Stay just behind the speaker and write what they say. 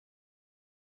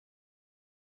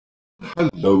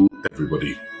Hello,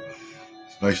 everybody.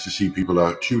 It's nice to see people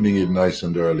are tuning in nice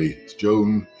and early. It's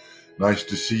Joan. Nice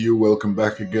to see you. Welcome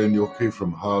back again. You're okay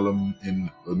from Haarlem in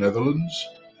the Netherlands.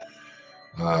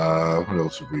 What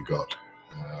else have we got?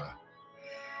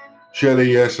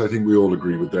 Shelley, yes, I think we all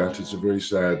agree with that. It's a very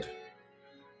sad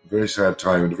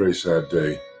time and a very sad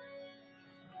day.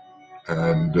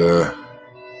 And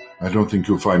I don't think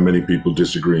you'll find many people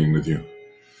disagreeing with you.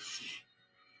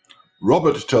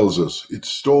 Robert tells us it's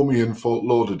stormy in Fort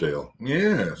Lauderdale.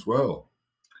 Yes, well,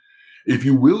 if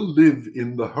you will live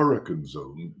in the hurricane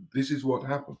zone, this is what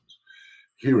happens.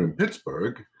 Here in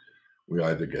Pittsburgh, we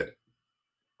either get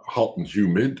hot and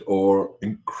humid or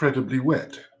incredibly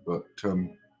wet. But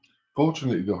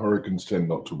fortunately, the hurricanes tend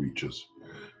not to reach us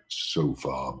so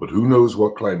far. But who knows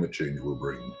what climate change will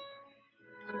bring.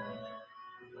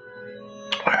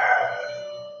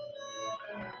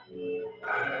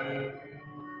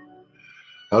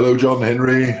 Hello, John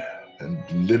Henry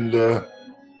and Linda.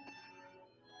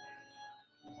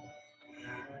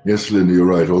 Yes, Linda, you're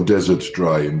right. Or desert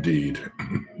dry, indeed.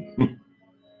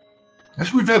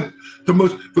 As we've had the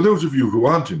most, for those of you who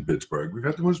aren't in Pittsburgh, we've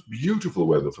had the most beautiful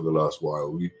weather for the last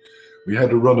while. We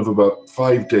had a run of about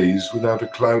 5 days without a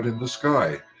cloud in the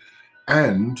sky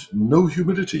and no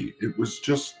humidity. It was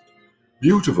just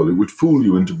beautiful. It would fool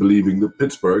you into believing that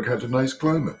Pittsburgh had a nice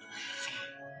climate.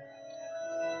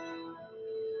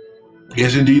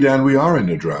 Yes, indeed, and we are in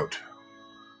a drought.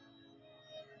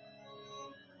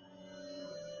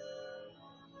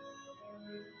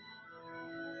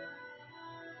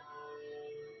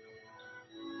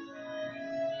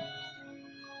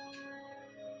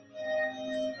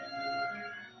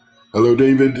 Hello,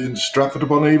 David in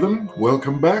Stratford-upon-Avon.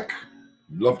 Welcome back.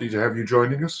 Lovely to have you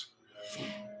joining us.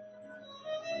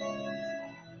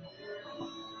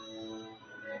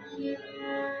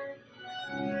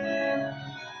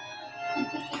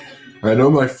 I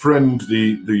know my friend,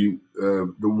 the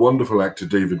wonderful actor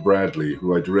David Bradley,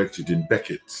 who I directed in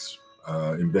Beckett's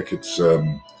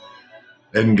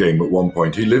Endgame at one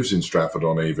point. He lives in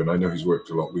Stratford-on-Avon. I know he's worked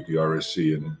a lot with the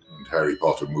RSC and Harry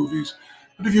Potter movies.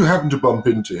 But if you happen to bump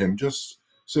into him, just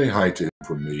say hi to him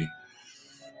from me.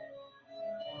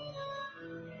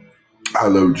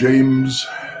 Hello, James,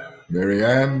 Mary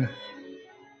Ann.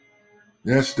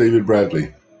 Yes, David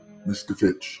Bradley, Mr.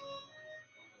 Fitch.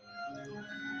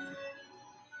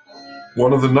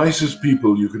 One of the nicest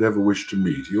people you could ever wish to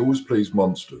meet. He always plays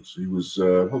monsters. He was,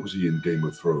 what was he in Game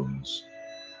of Thrones?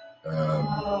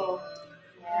 The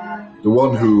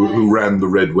one who ran the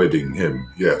Red Wedding,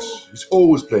 him, yes. He's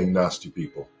always playing nasty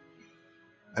people.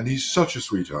 And he's such a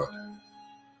sweetheart.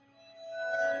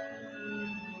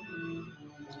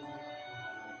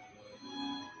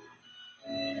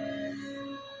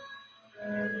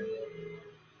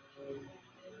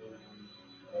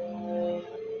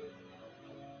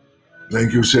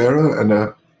 Thank you, Sarah, and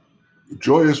a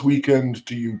joyous weekend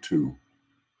to you too.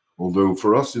 Although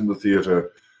for us in the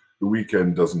theatre, the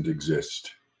weekend doesn't exist.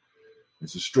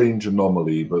 It's a strange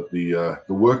anomaly, but the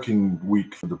working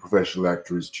week for the professional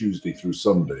actor is Tuesday through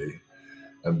Sunday,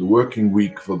 and the working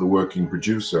week for the working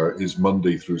producer is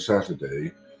Monday through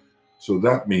Saturday. So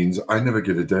that means I never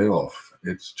get a day off.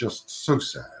 It's just so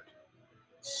sad.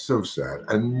 So sad.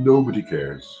 And nobody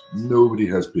cares. Nobody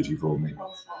has pity for me.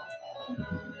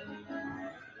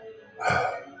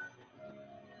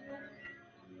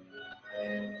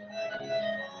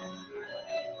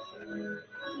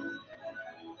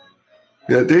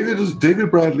 Yeah, David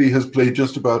Bradley has played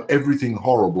just about everything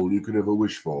horrible you could ever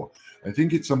wish for. I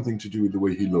think it's something to do with the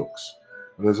way he looks.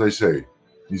 But as I say,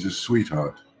 he's a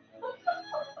sweetheart.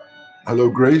 Hello,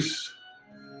 Grace.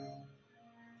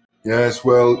 Yes,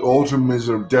 well, autumn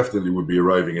definitely would be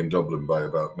arriving in Dublin by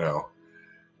about now.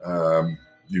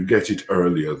 You get it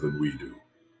earlier than we do.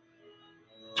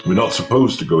 We're not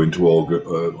supposed to go into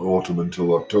autumn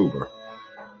until October.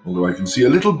 Although I can see a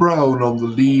little brown on the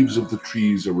leaves of the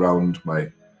trees around my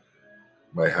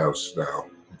house now.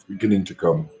 It's beginning to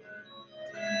come.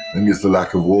 I think it's the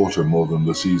lack of water more than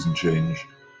the season change.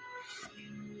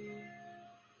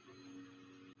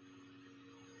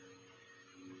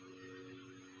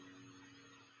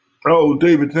 Oh,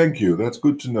 David, thank you. That's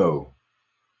good to know.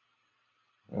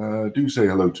 Do say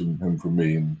hello to him from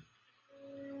me and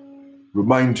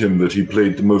remind him that he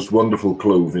played the most wonderful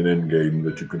clove in Endgame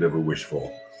that you could ever wish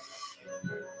for.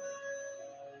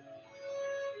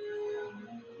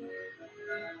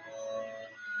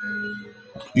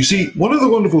 You see, one of the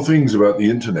wonderful things about the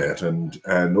internet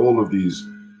and all of these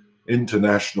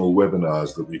international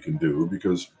webinars that we can do,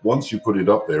 because once you put it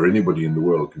up there, anybody in the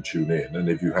world can tune in. And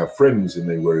if you have friends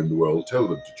anywhere in the world, tell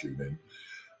them to tune in.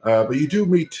 But you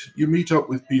meet up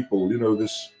with people, you know,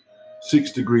 this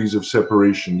 6 degrees of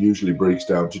separation usually breaks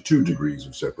down to 2 degrees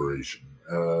of separation.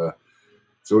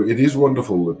 So it is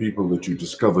wonderful, the people that you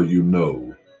discover you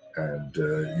know, and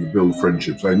you build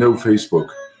friendships. I know Facebook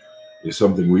is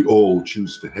something we all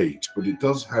choose to hate, but it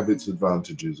does have its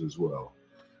advantages as well,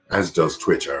 as does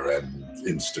Twitter and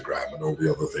Instagram and all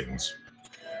the other things.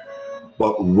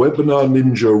 But Webinar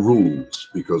Ninja rules,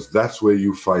 because that's where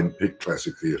you find PICT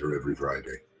Classic Theatre every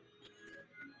Friday.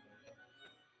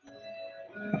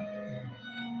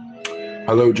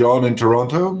 Hello, John in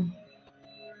Toronto.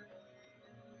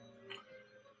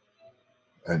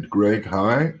 And Greg,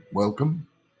 hi, welcome.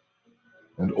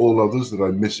 And all others that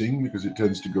I'm missing because it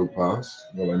tends to go past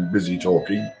while I'm busy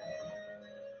talking.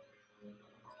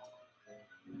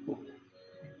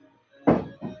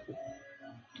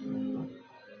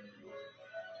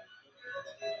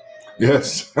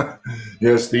 Yes,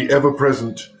 yes, the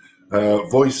ever-present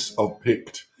voice of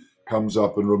PICT comes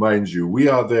up and reminds you, we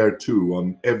are there too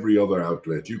on every other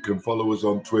outlet. You can follow us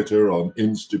on Twitter, on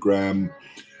Instagram,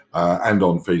 and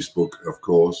on Facebook, of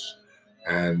course.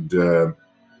 And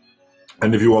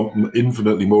if you want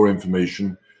infinitely more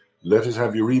information, let us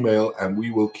have your email and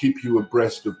we will keep you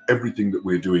abreast of everything that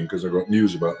we're doing, because I've got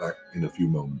news about that in a few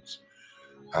moments.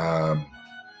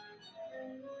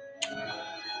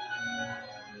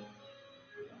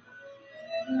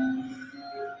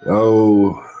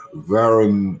 Oh,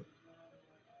 Varon,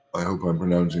 I hope I'm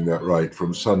pronouncing that right,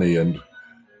 from sunny and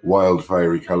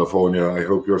wildfirey California. I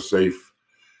hope you're safe.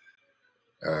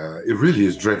 It really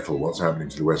is dreadful what's happening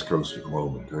to the West Coast at the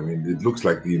moment. I mean, it looks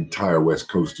like the entire West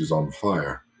Coast is on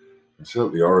fire. And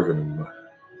certainly Oregon and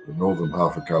the northern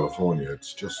half of California,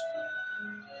 it's just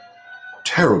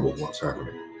terrible what's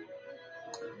happening.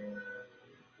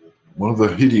 One of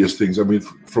the hideous things, I mean,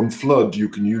 from flood, you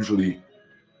can usually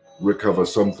recover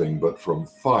something, but from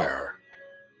fire,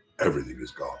 everything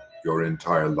is gone. Your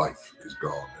entire life is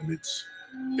gone, and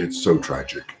it's so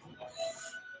tragic.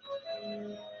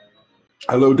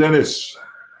 Hello, Dennis.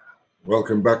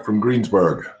 Welcome back from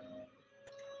Greensburg.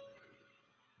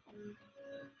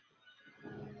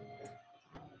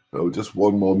 So just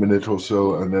one more minute or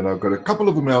so, and then I've got a couple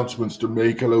of announcements to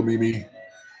make. Hello, Mimi.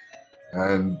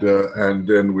 And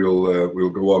then we'll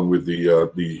go on with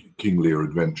the King Lear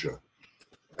adventure.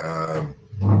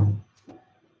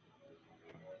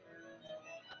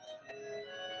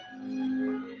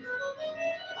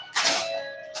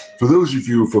 For those of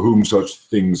you for whom such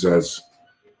things as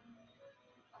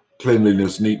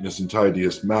cleanliness, neatness, and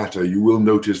tidiness matter, you will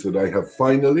notice that I have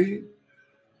finally,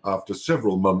 after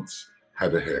several months,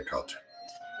 had a haircut.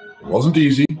 It wasn't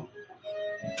easy.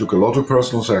 It took a lot of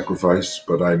personal sacrifice,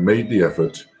 but I made the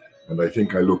effort, and I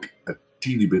think I look a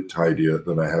teeny bit tidier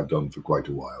than I have done for quite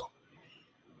a while.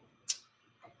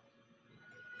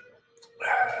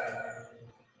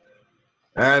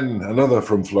 And another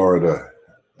from Florida.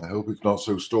 I hope it's not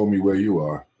so stormy where you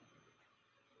are.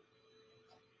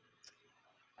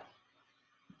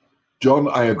 John,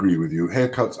 I agree with you.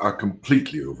 Haircuts are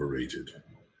completely overrated.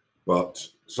 But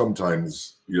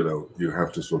sometimes, you know, you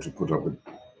have to sort of put up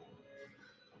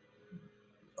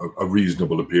a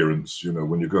reasonable appearance. You know,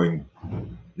 when you're going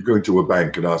to a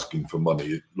bank and asking for money,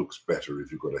 it looks better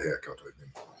if you've got a haircut, I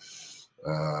think.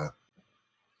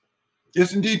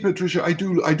 Yes, indeed, Patricia, I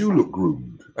do look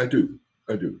groomed. I do.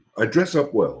 I dress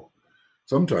up well.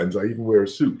 Sometimes I even wear a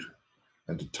suit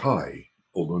and a tie,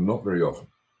 although not very often.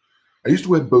 I used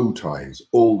to wear bow ties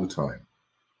all the time,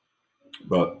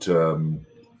 but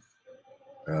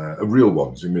real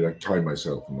ones. I mean, I tie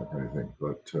myself and that kind of thing.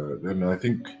 But then I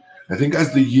think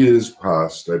as the years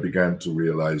passed, I began to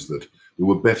realize that there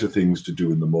were better things to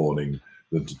do in the morning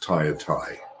than to tie a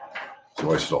tie.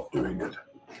 So I stopped doing it.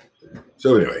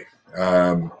 So anyway.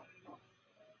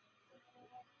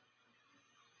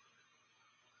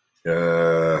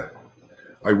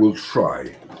 I will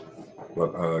try,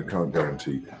 but I can't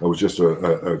guarantee. That was just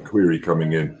a query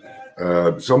coming in.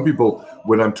 Some people,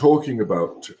 when I'm talking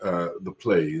about the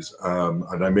plays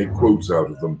and I make quotes out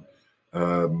of them,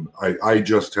 I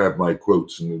just have my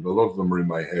quotes, and a lot of them are in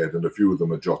my head, and a few of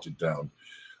them are jotted down.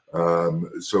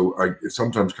 So I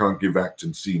sometimes can't give act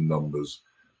and scene numbers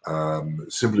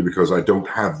simply because I don't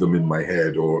have them in my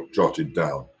head or jotted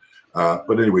down.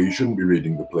 But anyway, you shouldn't be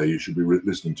reading the play. You should be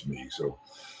listening to me. So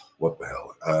what the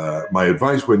hell? My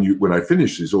advice when I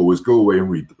finish is always go away and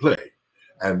read the play.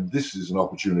 And this is an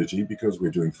opportunity, because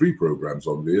we're doing 3 programs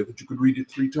on Lear, that you could read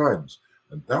it 3 times.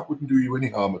 And that wouldn't do you any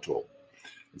harm at all.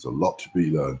 There's a lot to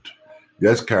be learned.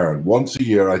 Yes, Karen, once a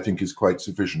year I think is quite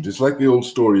sufficient. It's like the old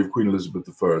story of Queen Elizabeth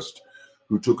I,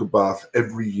 who took a bath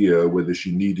every year, whether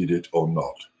she needed it or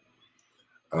not.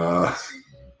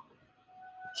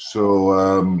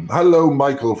 So, hello,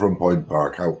 Michael from Point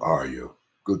Park. How are you?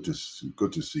 Good to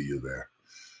see you there.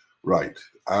 Right.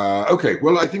 Okay.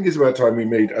 Well, I think it's about time we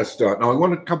made a start. Now, I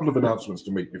want a couple of announcements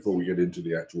to make before we get into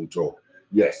the actual talk.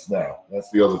 Yes. Now, that's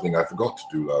the other thing I forgot to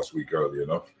do last week early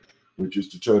enough, which is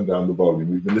to turn down the volume.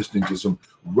 We've been listening to some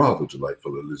rather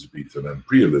delightful Elizabethan and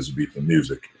pre-Elizabethan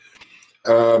music.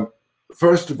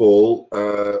 First of all,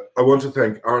 I want to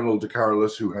thank Arnold de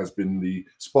Carolis, who has been the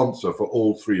sponsor for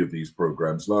all three of these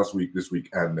programs, last week, this week,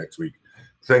 and next week.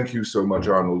 Thank you so much,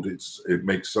 Arnold. It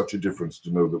makes such a difference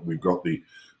to know that we've got the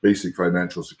basic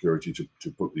financial security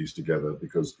to put these together,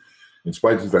 because in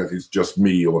spite of the fact it's just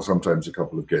me or sometimes a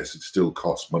couple of guests, it still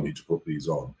costs money to put these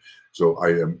on. So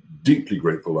I am deeply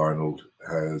grateful Arnold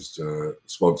has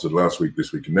sponsored last week,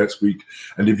 this week, and next week.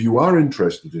 And if you are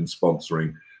interested in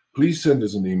sponsoring, please send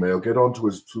us an email, get onto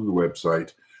us through the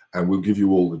website, and we'll give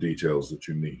you all the details that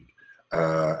you need.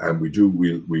 And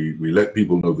we let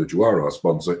people know that you are our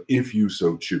sponsor if you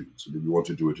so choose. And if you want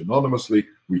to do it anonymously,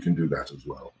 we can do that as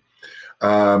well.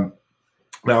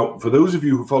 Now, for those of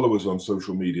you who follow us on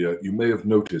social media, you may have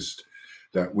noticed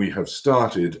that we have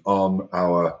started on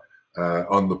our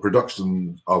on the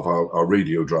production of our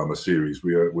radio drama series.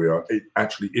 We are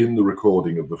actually in the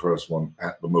recording of the first one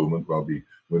at the moment.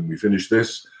 When we finish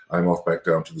this, I'm off back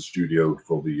down to the studio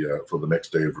for the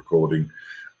next day of recording.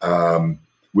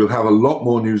 We'll have a lot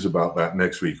more news about that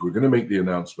next week. We're going to make the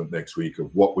announcement next week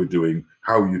of what we're doing,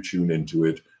 how you tune into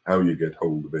it, how you get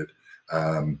hold of it,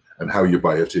 and how you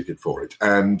buy a ticket for it.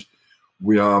 And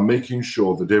we are making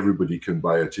sure that everybody can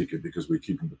buy a ticket because we're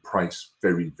keeping the price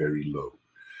very, very low.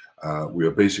 We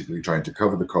are basically trying to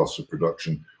cover the costs of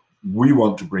production. We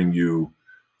want to bring you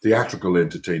theatrical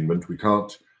entertainment. We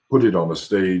can't put it on a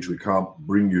stage. We can't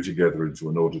bring you together into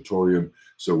an auditorium.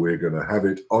 So we're going to have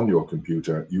it on your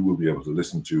computer. You will be able to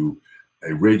listen to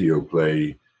a radio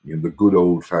play in the good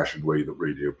old-fashioned way that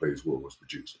radio plays were always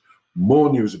produced. More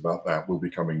news about that will be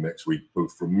coming next week,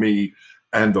 both from me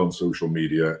and on social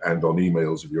media and on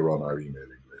emails if you're on our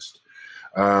emailing list.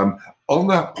 On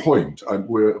that point,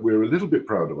 we're a little bit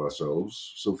proud of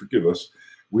ourselves, so forgive us.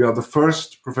 We are the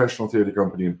first professional theatre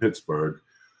company in Pittsburgh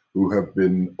who have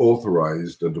been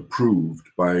authorized and approved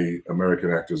by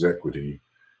American Actors Equity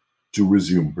to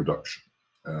resume production.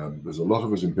 There's a lot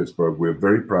of us in Pittsburgh. We're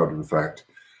very proud of the fact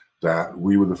that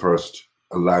we were the first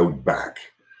allowed back,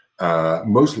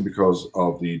 mostly because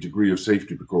of the degree of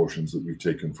safety precautions that we've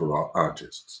taken for our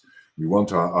artists. We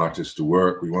want our artists to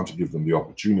work. We want to give them the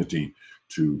opportunity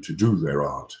to do their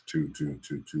art, to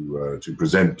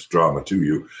present drama to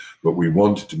you, but we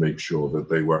wanted to make sure that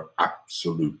they were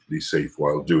absolutely safe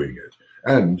while doing it.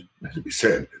 And let it be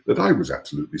said that I was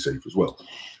absolutely safe as well.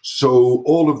 So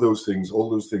all those things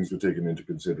were taken into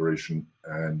consideration,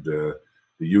 and the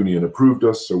union approved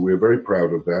us. So we're very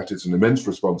proud of that. It's an immense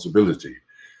responsibility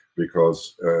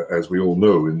because, as we all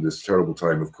know, in this terrible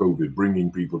time of COVID, bringing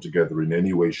people together in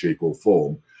any way, shape, or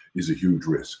form is a huge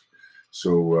risk.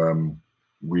 So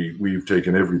we've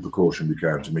taken every precaution we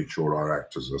can to make sure our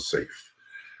actors are safe.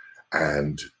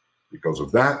 And because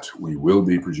of that, we will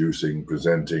be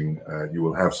presenting, you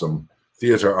will have some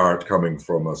theatre art coming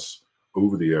from us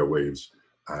over the airwaves.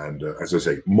 And as I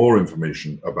say, more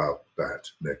information about that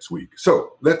next week.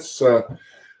 So let's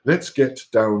get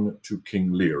down to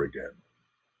King Lear again.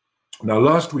 Now,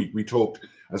 last week we talked,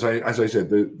 as I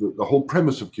said, the whole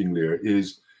premise of King Lear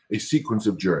is a sequence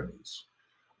of journeys.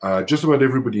 Just about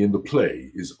everybody in the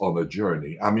play is on a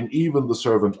journey. I mean, even the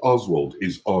servant Oswald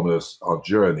is on a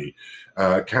journey,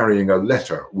 carrying a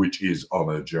letter, which is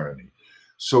on a journey.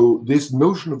 So this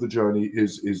notion of the journey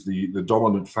is the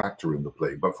dominant factor in the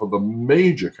play. But for the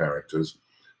major characters,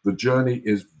 the journey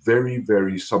is very,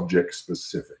 very subject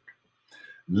specific.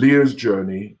 Lear's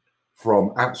journey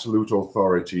from absolute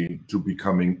authority to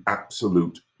becoming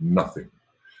absolute nothing.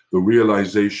 The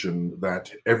realization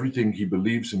that everything he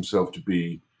believes himself to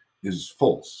be is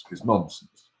false, is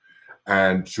nonsense.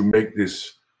 And to make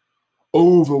this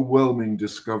overwhelming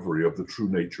discovery of the true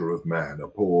nature of man, a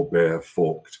poor, bare,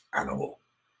 forked animal,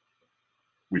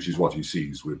 which is what he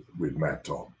sees with Mad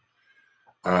Tom.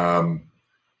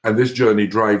 And this journey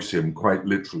drives him, quite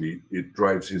literally, it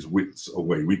drives his wits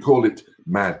away. We call it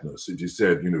madness. It is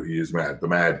said, you know, he is mad, the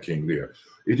mad King Lear.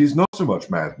 It is not so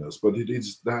much madness, but it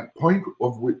is that point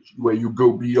where you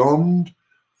go beyond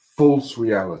false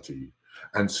reality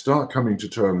and start coming to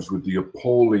terms with the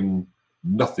appalling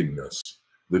nothingness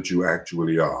that you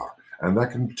actually are. And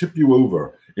that can tip you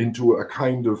over into a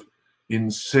kind of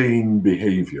insane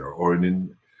behavior, or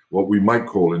what we might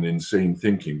call an insane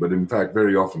thinking, but in fact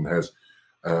very often has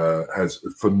a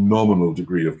phenomenal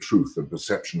degree of truth and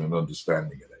perception and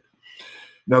understanding in it.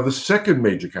 Now, the second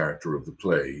major character of the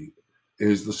play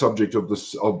is the subject of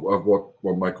what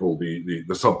one might call the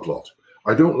subplot.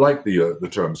 I don't like the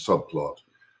term subplot.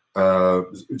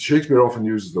 Shakespeare often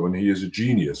uses them, and he is a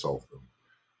genius of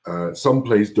them. Some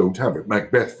plays don't have it.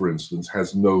 Macbeth, for instance,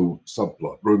 has no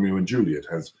subplot. Romeo and Juliet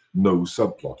has no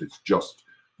subplot. It's just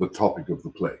the topic of the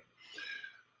play.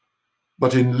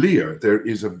 But in Lear, there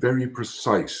is a very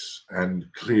precise and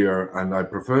clear, and I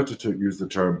prefer to use the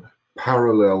term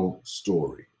parallel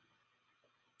story.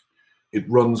 It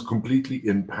runs completely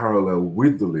in parallel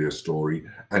with the Lear story,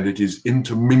 and it is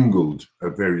intermingled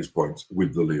at various points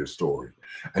with the Lear story.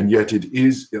 And yet it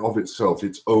is of itself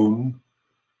its own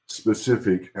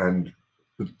specific and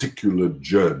particular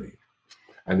journey.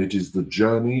 And it is the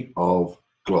journey of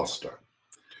Gloucester.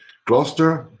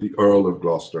 Gloucester, the Earl of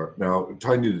Gloucester. Now, a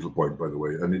tiny little point, by the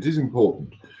way, and it is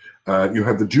important. You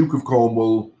have the Duke of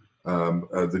Cornwall,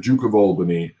 the Duke of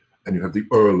Albany, and you have the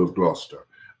Earl of Gloucester.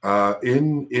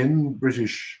 In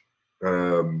British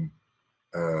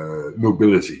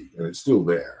nobility, and it's still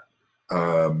there,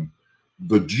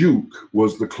 the Duke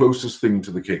was the closest thing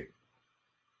to the king.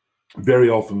 Very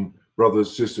often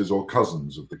brothers, sisters, or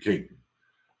cousins of the king.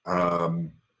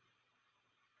 And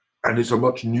it's a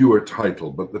much newer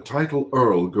title, but the title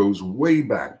Earl goes way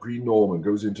back, pre-Norman,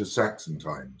 goes into Saxon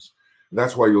times.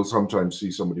 That's why you'll sometimes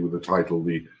see somebody with a title,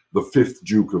 the 5th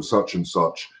Duke of such and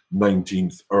such,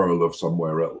 19th Earl of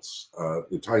somewhere else.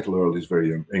 The title Earl is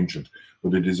very ancient,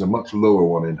 but it is a much lower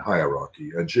one in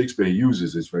hierarchy, and Shakespeare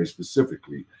uses this very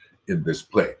specifically in this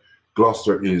play.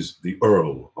 Gloucester is the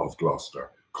Earl of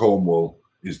Gloucester. Cornwall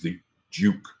is the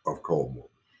Duke of Cornwall.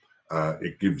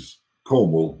 It gives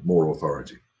Cornwall more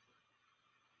authority.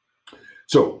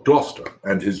 So Gloucester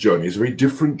and his journey is a very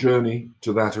different journey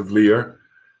to that of Lear,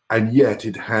 and yet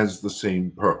it has the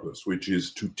same purpose, which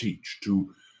is to teach,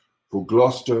 for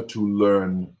Gloucester to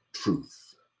learn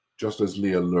truth, just as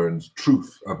Lear learns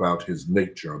truth about his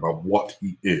nature, about what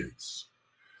he is.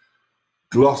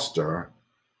 Gloucester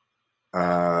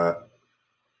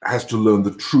has to learn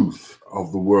the truth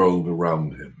of the world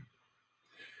around him.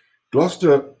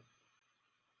 Gloucester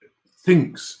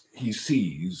thinks he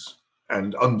sees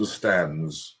and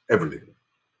understands everything,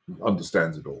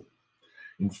 understands it all.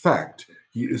 In fact,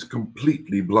 he is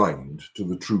completely blind to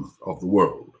the truth of the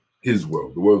world, his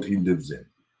world, the world he lives in.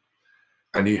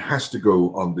 And he has to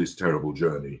go on this terrible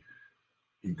journey.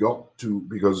 He got to,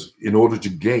 because in order to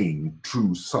gain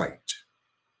true sight,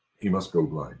 he must go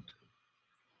blind.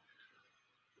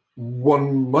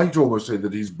 One might almost say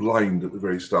that he's blind at the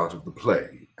very start of the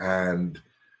play, and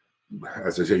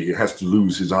as I say, he has to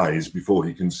lose his eyes before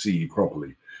he can see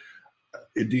properly.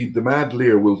 Indeed, the mad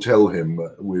Lear will tell him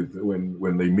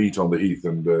when they meet on the heath,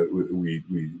 and we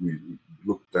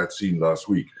looked at that scene last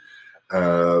week.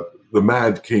 The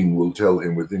mad king will tell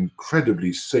him with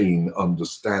incredibly sane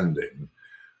understanding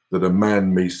that a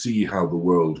man may see how the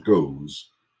world goes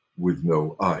with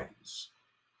no eyes.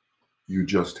 You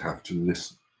just have to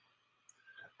listen.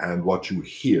 And what you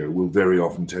hear will very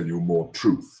often tell you more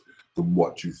truth than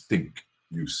what you think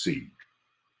you see.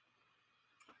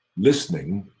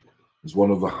 Listening is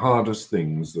one of the hardest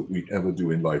things that we ever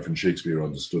do in life, and Shakespeare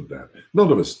understood that.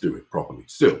 None of us do it properly.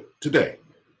 Still, today,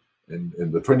 in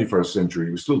the 21st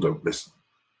century, we still don't listen.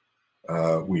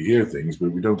 We hear things,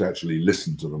 but we don't actually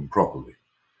listen to them properly.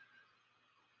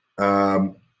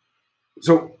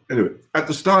 So anyway, at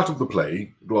the start of the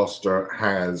play, Gloucester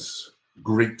has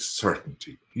great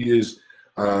certainty. He is,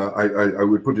 I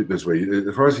would put it this way,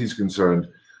 as far as he's concerned,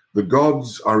 the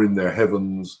gods are in their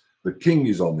heavens, the king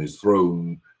is on his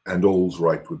throne, and all's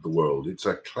right with the world. It's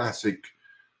a classic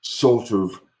sort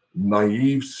of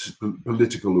naive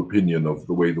political opinion of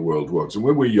the way the world works. And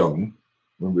when we're young,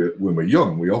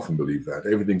 we often believe that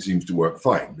everything seems to work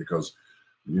fine, because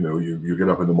you get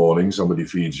up in the morning, somebody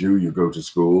feeds you, you go to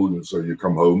school, and so you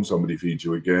come home, somebody feeds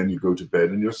you again, you go to bed,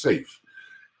 and you're safe.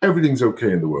 Everything's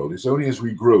okay in the world. It's only as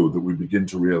we grow that we begin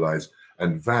to realize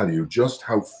and value just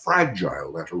how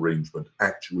fragile that arrangement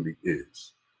actually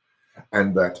is.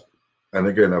 And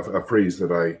again, a phrase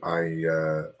that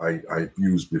I've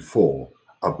used before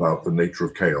about the nature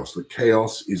of chaos, that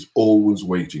chaos is always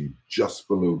waiting just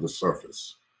below the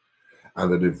surface.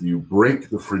 And that if you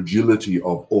break the fragility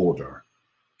of order,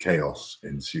 chaos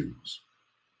ensues.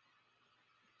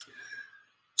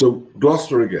 So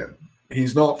Gloucester again,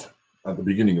 he's not at the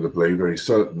beginning of the play very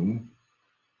certain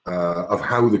of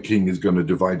how the king is going to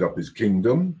divide up his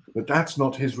kingdom, but that's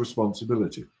not his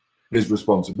responsibility. His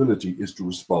responsibility is to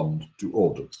respond to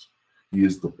orders. He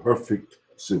is the perfect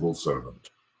civil servant.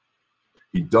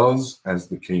 He does as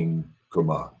the king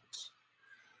commands.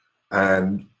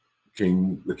 And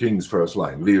the king's first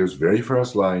line, Lear's very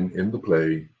first line in the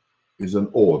play, is an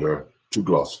order to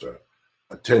Gloucester: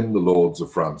 attend the lords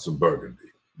of France and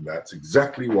Burgundy. And that's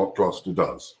exactly what Gloucester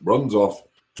does, runs off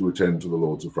to attend to the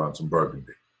lords of France and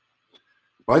Burgundy.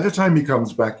 By the time he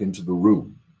comes back into the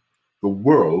room, the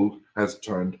world has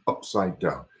turned upside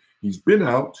down. He's been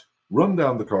out, run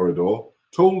down the corridor,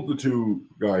 told the two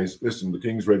guys, listen, the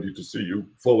king's ready to see you,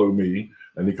 follow me.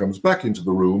 And he comes back into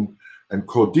the room, and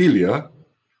Cordelia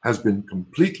has been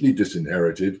completely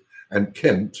disinherited, and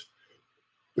Kent,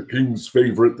 the king's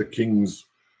favorite, the king's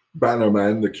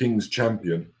bannerman, the king's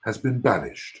champion, has been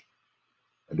banished.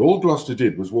 And all Gloucester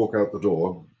did was walk out the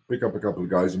door, pick up a couple of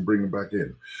guys and bring them back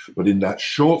in. But in that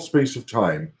short space of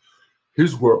time,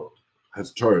 his world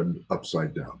has turned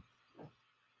upside down.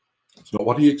 It's not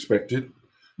what he expected,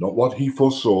 not what he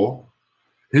foresaw.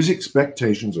 His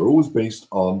expectations are always based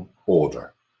on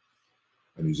order.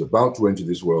 And he's about to enter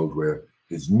this world where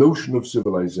his notion of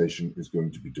civilization is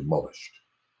going to be demolished.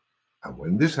 And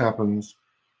when this happens,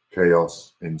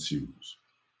 chaos ensues.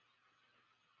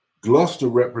 Gloucester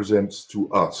represents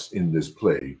to us in this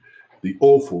play the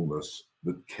awfulness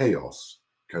that chaos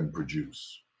can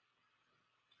produce.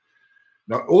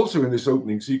 Now, also in this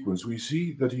opening sequence, we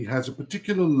see that he has a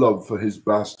particular love for his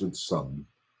bastard son,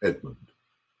 Edmund.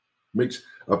 Makes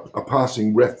a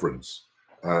passing reference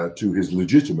to his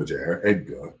legitimate heir,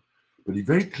 Edgar, but he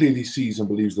very clearly sees and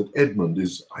believes that Edmund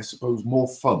is, I suppose, more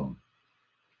fun.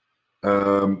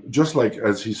 Just like,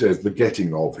 as he says, the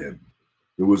getting of him.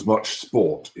 There was much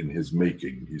sport in his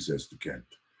making, he says to Kent.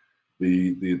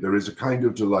 There is a kind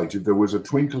of delight. If there was a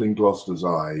twinkle in Gloucester's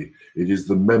eye, it is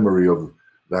the memory of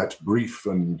that brief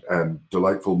and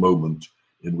delightful moment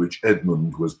in which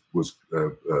Edmund was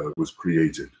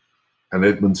created. And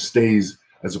Edmund stays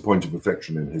as a point of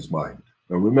affection in his mind.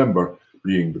 Now remember,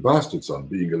 being the bastard son,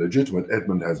 being illegitimate,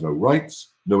 Edmund has no rights,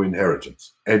 no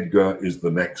inheritance. Edgar is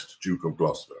the next Duke of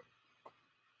Gloucester.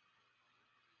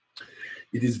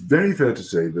 It is very fair to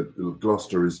say that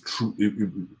Gloucester is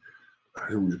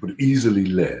easily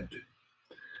led.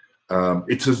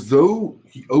 It's as though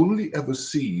he only ever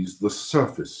sees the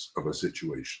surface of a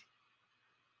situation,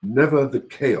 never the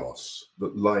chaos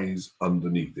that lies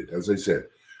underneath it. As I said,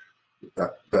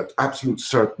 that absolute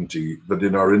certainty that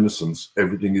in our innocence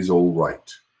everything is all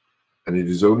right. And it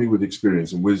is only with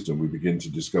experience and wisdom we begin to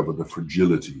discover the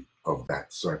fragility of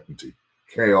that certainty.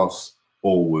 Chaos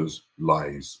always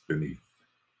lies beneath.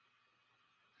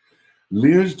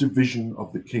 Lear's division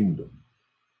of the kingdom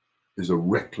is a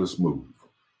reckless move.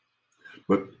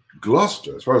 But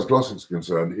Gloucester, as far as Gloucester is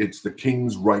concerned, it's the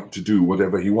king's right to do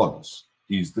whatever he wants.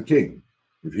 He's the king.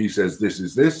 If he says this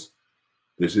is this,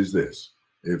 this is this.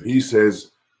 If he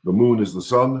says the moon is the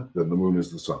sun, then the moon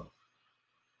is the sun.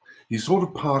 He's sort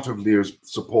of part of Lear's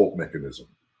support mechanism.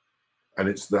 And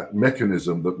it's that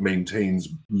mechanism that maintains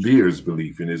Lear's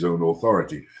belief in his own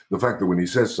authority. The fact that when he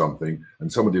says something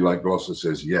and somebody like Gloucester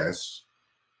says yes,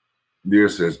 Lear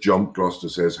says jump, Gloucester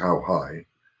says how high,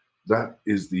 that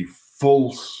is the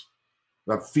false,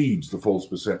 that feeds the false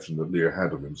perception that Lear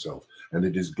had of himself. And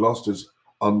it is Gloucester's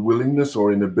unwillingness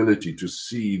or inability to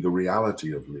see the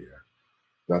reality of Lear.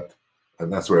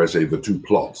 And that's where I say the two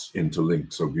plots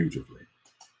interlink so beautifully.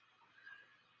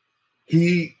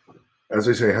 He, as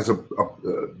I say,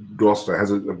 Gloucester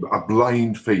has a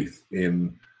blind faith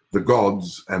in the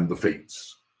gods and the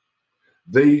fates.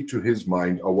 They, to his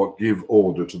mind, are what give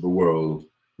order to the world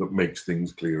that makes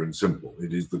things clear and simple.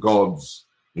 It is the gods,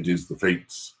 it is the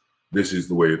fates, this is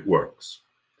the way it works.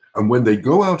 And when they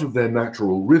go out of their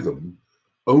natural rhythm,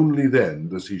 only then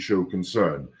does he show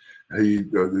concern.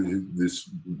 This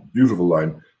beautiful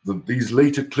line, that these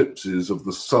late eclipses of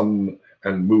the sun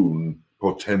and moon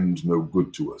portend no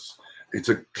good to us. It's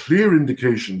a clear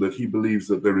indication that he believes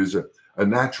that there is a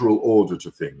natural order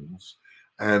to things,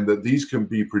 and that these can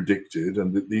be predicted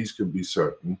and that these can be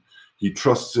certain. He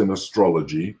trusts in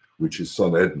astrology, which his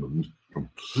son Edmund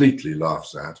completely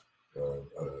laughs at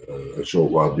a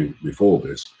short while before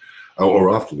this,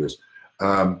 or after this.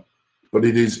 But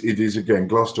it is again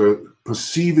Gloucester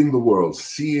perceiving the world,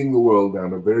 seeing the world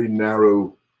down a very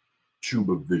narrow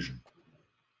tube of vision.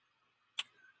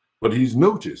 But he's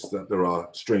noticed that there are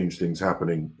strange things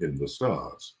happening in the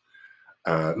stars.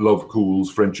 Love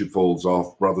cools, friendship falls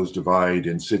off, brothers divide,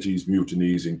 in cities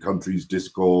mutinies, in countries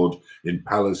discord, in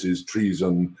palaces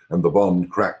treason, and the bond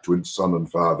cracked twixt son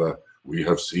and father. We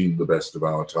have seen the best of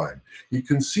our time. He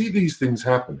can see these things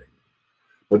happening,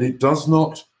 but it does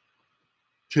not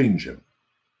change him.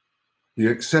 He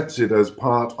accepts it as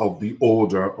part of the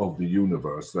order of the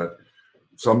universe, that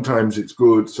sometimes it's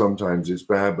good, sometimes it's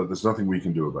bad, but there's nothing we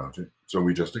can do about it, so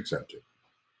we just accept it.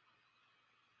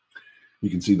 He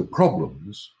can see the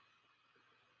problems,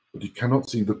 but he cannot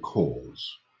see the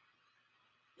cause.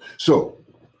 So,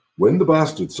 when the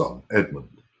bastard son, Edmund,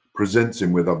 presents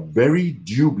him with a very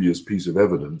dubious piece of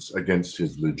evidence against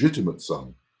his legitimate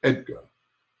son, Edgar,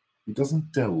 he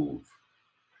doesn't delve,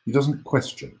 he doesn't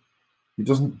question, he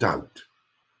doesn't doubt.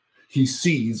 He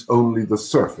sees only the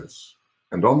surface,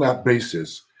 and on that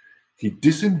basis, he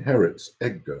disinherits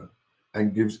Edgar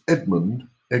and gives Edmund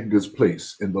Edgar's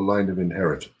place in the line of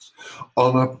inheritance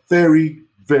on a very,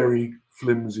 very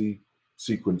flimsy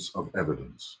sequence of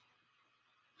evidence.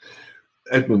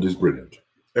 Edmund is brilliant.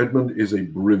 Edmund is a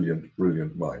brilliant,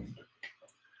 brilliant mind.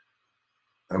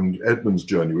 And Edmund's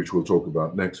journey, which we'll talk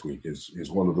about next week,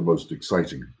 is one of the most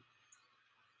exciting.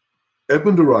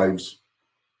 Edmund arrives,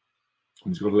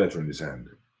 and he's got a letter in his hand.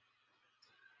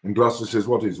 And Gloucester says,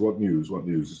 what news, what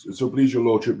news? So please your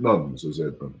lordship, none, says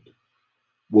Edmund.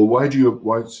 Well, why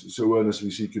so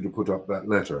earnestly seek you to put up that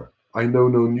letter? I know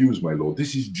no news, my lord.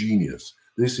 This is genius.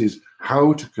 This is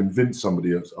how to convince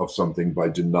somebody of something by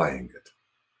denying it.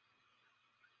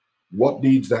 What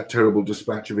needs that terrible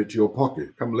dispatch of it to your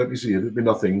pocket? Come, let me see. If it be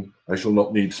nothing, I shall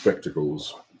not need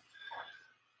spectacles.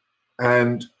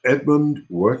 And Edmund,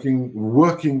 working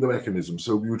the mechanism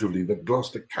so beautifully that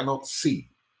Gloucester cannot see.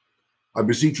 I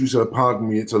beseech you, sir, pardon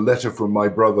me, it's a letter from my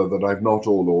brother that I've not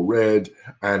all read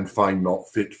and find not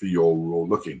fit for your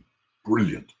looking.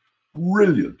 Brilliant,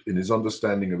 brilliant in his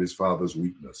understanding of his father's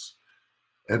weakness.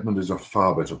 Edmund is a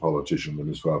far better politician than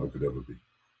his father could ever be.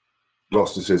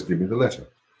 Gloucester says, give me the letter.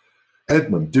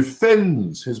 Edmund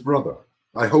defends his brother.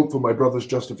 I hope for my brother's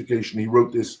justification he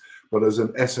wrote this but as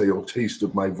an essay or taste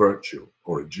of my virtue,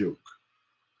 or a joke.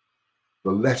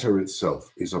 The letter itself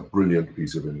is a brilliant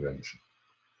piece of invention.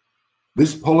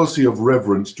 This policy of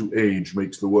reverence to age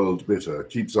makes the world bitter,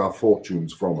 keeps our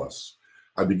fortunes from us.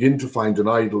 I begin to find an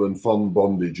idle and fond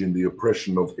bondage in the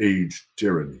oppression of aged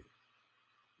tyranny.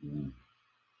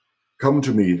 Come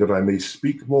to me that I may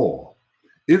speak more.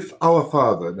 If our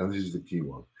father, now this is the key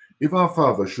one, if our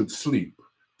father should sleep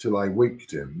till I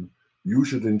waked him, you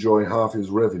should enjoy half his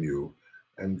revenue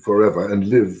and forever and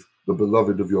live the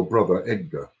beloved of your brother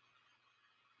Edgar.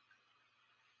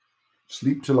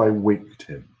 Sleep till I waked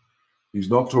him. He's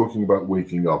not talking about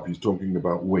waking up, he's talking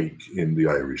about wake in the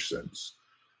Irish sense.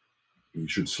 He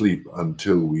should sleep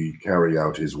until we carry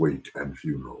out his wake and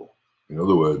funeral. In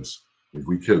other words, if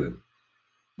we kill him,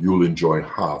 you'll enjoy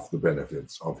half the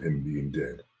benefits of him being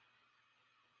dead.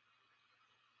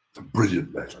 It's a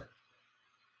brilliant letter.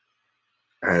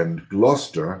 And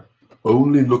Gloucester,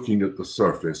 only looking at the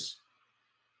surface,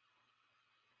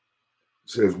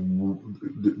 says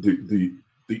the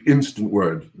instant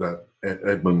word that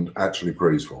Edmund actually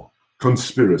prays for,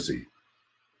 conspiracy.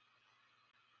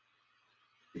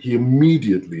 He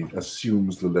immediately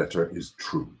assumes the letter is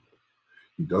true.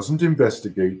 He doesn't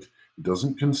investigate, he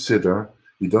doesn't consider,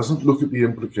 he doesn't look at the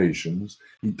implications,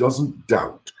 he doesn't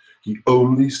doubt, he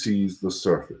only sees the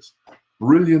surface.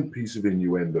 Brilliant piece of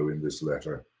innuendo in this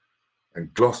letter,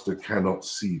 and Gloucester cannot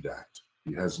see that.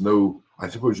 He has no, I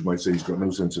suppose you might say he's got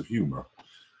no sense of humor.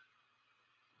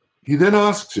 He then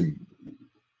asks him,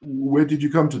 where did you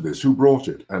come to this? Who brought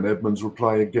it? And Edmund's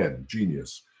reply again,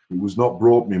 genius. It was not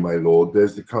brought me, my lord.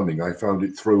 There's the cunning. I found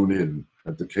it thrown in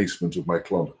at the casement of my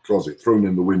closet, thrown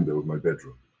in the window of my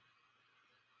bedroom.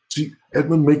 See,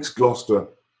 Edmund makes Gloucester,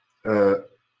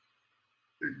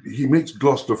 he makes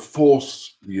Gloucester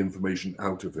force the information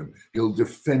out of him. He'll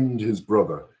defend his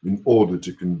brother in order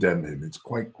to condemn him. It's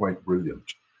quite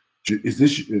brilliant. Is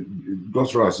this,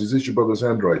 Gloucester asks, is this your brother's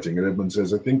handwriting? And Edmund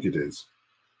says, I think it is.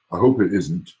 I hope it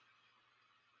isn't.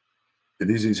 It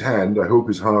is his hand. I hope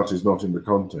his heart is not in the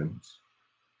contents.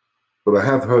 But I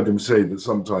have heard him say that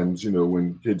sometimes, you know,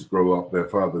 when kids grow up, their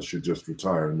fathers should just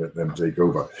retire and let them take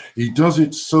over. He does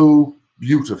it so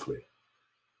beautifully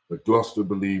that Gloucester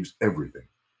believes everything.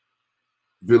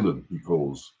 Villain, he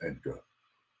calls Edgar.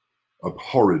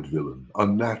 Abhorred villain,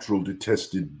 unnatural,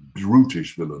 detested,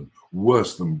 brutish villain,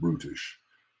 worse than brutish.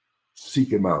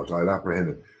 Seek him out, I'll apprehend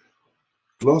him.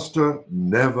 Gloucester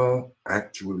never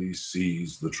actually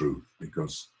sees the truth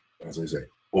because, as I say,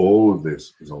 all of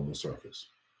this is on the surface.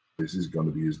 This is going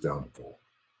to be his downfall.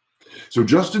 So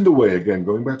just in the way, again,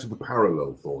 going back to the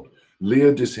parallel thought,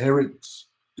 Lear disinherits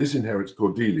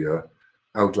Cordelia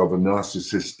out of a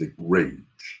narcissistic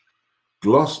rage.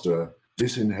 Gloucester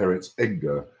disinherits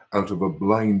Edgar out of a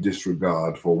blind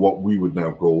disregard for what we would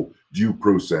now call due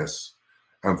process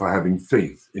and for having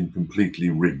faith in completely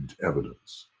rigged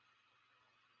evidence.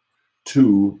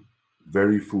 Two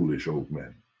very foolish old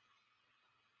men.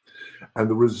 And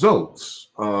the results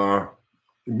are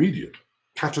immediate,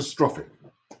 catastrophic.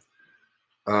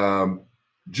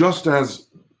 Just as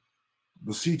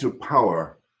the seat of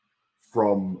power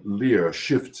from Lear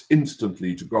shifts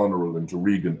instantly to Goneril and to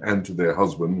Regan and to their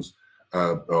husbands,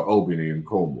 Albany and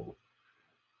Cornwall.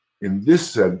 In this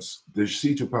sense, the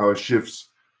seat of power shifts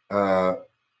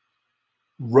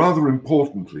rather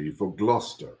importantly for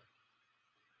Gloucester.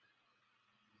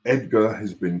 Edgar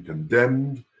has been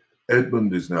condemned.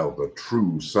 Edmund is now the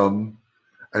true son.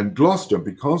 And Gloucester,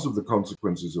 because of the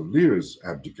consequences of Lear's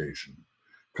abdication,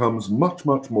 comes much,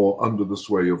 much more under the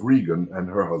sway of Regan and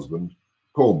her husband,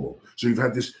 Cornwall. So you've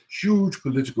had this huge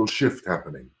political shift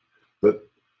happening that,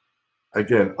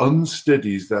 again,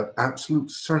 unsteadies that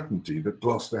absolute certainty that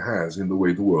Gloucester has in the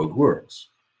way the world works.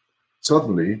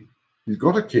 Suddenly, he's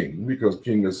got a king, because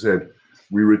King has said,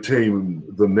 we retain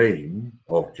the name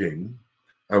of king,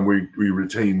 and we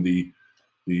retain the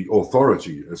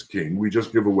authority as king. We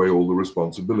just give away all the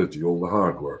responsibility, all the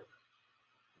hard work.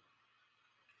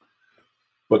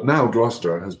 But now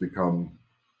Gloucester has become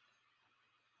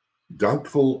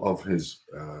doubtful of his,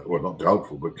 well, not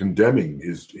doubtful, but condemning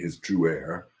his true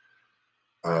heir,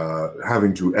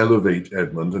 having to elevate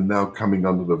Edmund, and now coming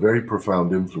under the very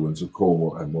profound influence of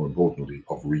Cornwall and, more importantly,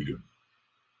 of Regan.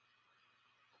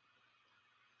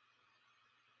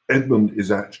 Edmund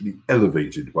is actually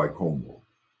elevated by Cornwall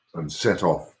and set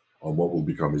off on what will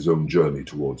become his own journey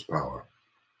towards power.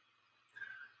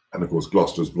 And of course,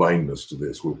 Gloucester's blindness to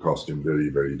this will cost him very,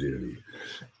 very dearly.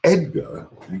 Edgar,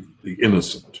 the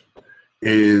innocent,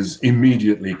 is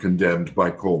immediately condemned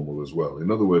by Cornwall as well.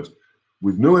 In other words,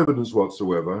 with no evidence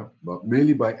whatsoever, but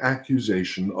merely by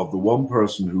accusation of the one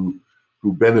person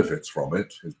who benefits from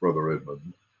it, his brother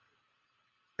Edmund,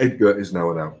 Edgar is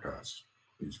now an outcast.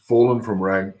 He's fallen from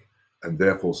rank and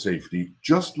therefore safety,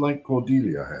 just like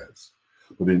Cordelia has.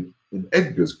 But in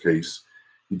Edgar's case,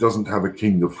 he doesn't have a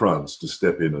king of France to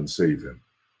step in and save him.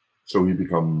 So he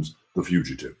becomes the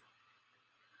fugitive,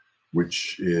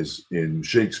 which is in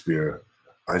Shakespeare,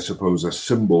 I suppose, a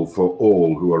symbol for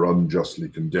all who are unjustly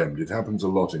condemned. It happens a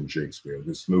lot in Shakespeare,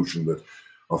 this notion that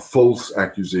a false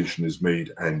accusation is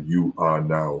made and you are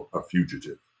now a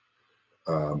fugitive.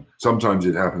 Sometimes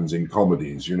it happens in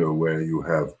comedies, you know, where you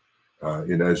have,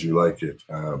 in As You Like It,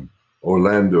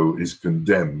 Orlando is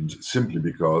condemned simply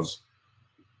because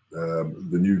the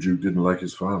new Duke didn't like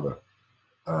his father.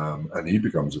 And he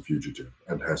becomes a fugitive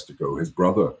and has to go. His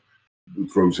brother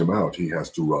throws him out, he has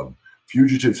to run.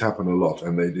 Fugitives happen a lot,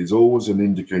 and it is always an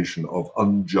indication of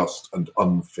unjust and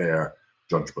unfair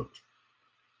judgment.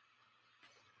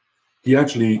 He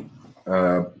actually,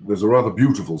 there's a rather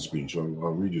beautiful speech, I'll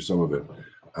read you some of it.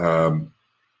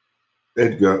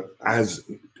 Edgar, I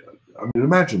mean,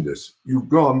 imagine this, you've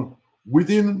gone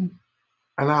within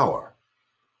an hour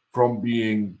from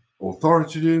being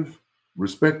authoritative,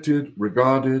 respected,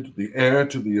 regarded, the heir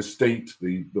to the estate,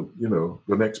 the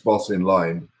next boss in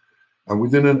line, and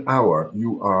within an hour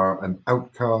you are an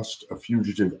outcast, a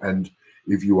fugitive, and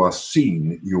if you are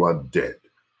seen, you are dead.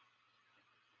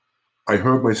 I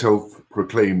heard myself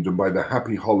proclaimed, and by the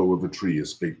happy hollow of a tree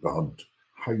escaped the hunt,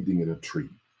 hiding in a tree.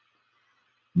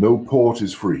 No port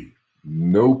is free,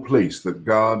 no place that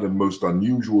guard and most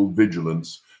unusual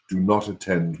vigilance do not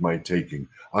attend my taking.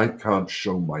 I can't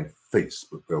show my face,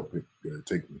 but they'll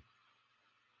take me.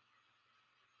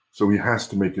 So he has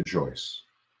to make a choice,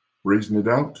 brazen it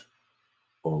out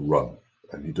or run,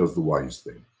 and he does the wise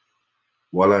thing.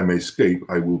 While I may escape,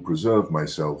 I will preserve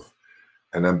myself,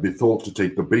 and am bethought to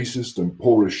take the basest and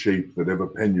poorest shape that ever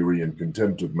penury and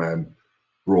contempt of man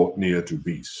brought near to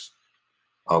beast.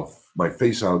 My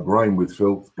face I'll grime with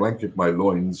filth, blanket my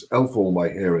loins, elf all my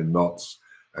hair in knots,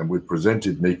 and with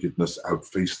presented nakedness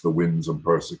outface the winds and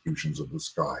persecutions of the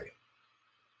sky.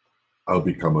 I'll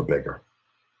become a beggar.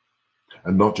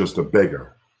 And not just a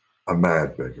beggar, a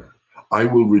mad beggar. I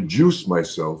will reduce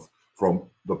myself from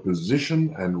the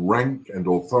position and rank and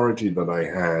authority that I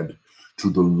had to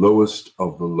the lowest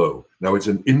of the low. Now, it's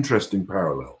an interesting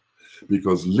parallel,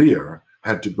 because Lear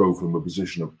had to go from a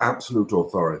position of absolute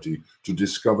authority to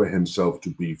discover himself to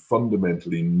be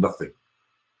fundamentally nothing.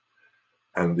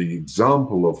 And the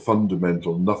example of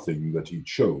fundamental nothing that he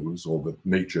chose, or that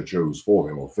nature chose for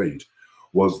him, or fate,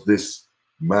 was this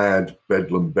mad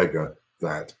bedlam beggar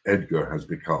that Edgar has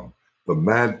become. The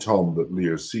mad Tom that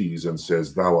Lear sees and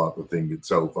says, "Thou art the thing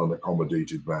itself,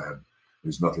 unaccommodated man,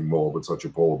 is nothing more but such a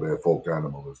poor bare folk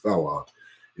animal as thou art,"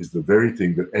 is the very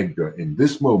thing that Edgar in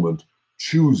this moment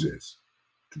chooses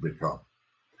to become.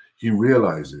 He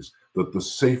realizes that the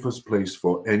safest place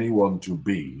for anyone to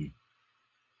be,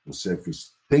 the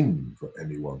safest thing for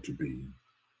anyone to be,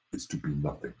 is to be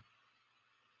nothing.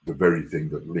 The very thing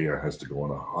that Lear has to go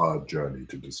on a hard journey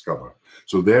to discover.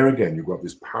 So there again, you've got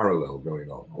this parallel going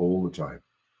on all the time.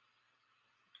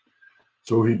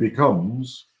 So he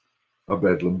becomes a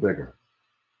bedlam beggar.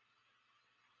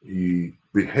 He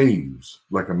behaves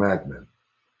like a madman.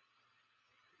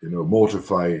 You know,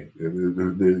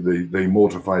 they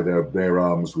mortify their bare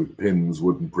arms with pins,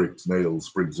 wooden pricks, nails,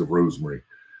 sprigs of rosemary.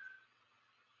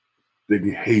 They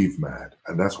behave mad,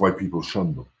 and that's why people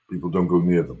shun them. People don't go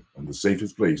near them, and the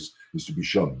safest place is to be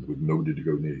shunned with nobody to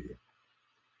go near you.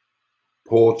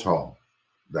 Poor Tom,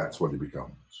 that's what he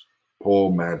becomes.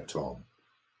 Poor mad Tom.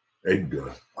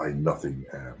 Edgar, I nothing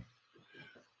am.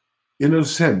 In a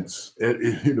sense,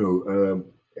 Edgar,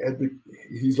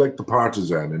 he's like the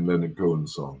partisan in Leonard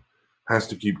Cohen's song. Has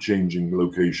to keep changing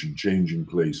location, changing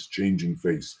place, changing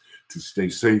face. To stay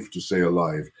safe, to stay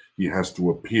alive, he has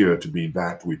to appear to be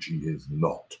that which he is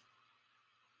not.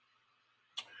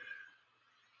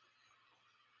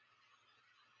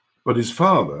 But his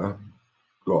father,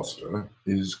 Gloucester,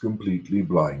 is completely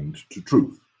blind to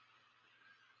truth.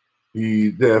 He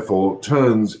therefore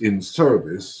turns in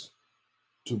service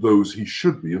to those he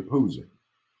should be opposing.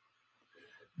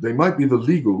 They might be the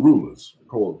legal rulers,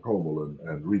 Cornwall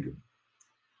and Regan,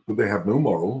 but they have no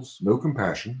morals, no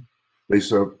compassion. They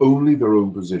serve only their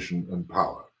own position and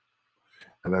power.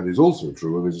 And that is also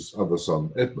true of his other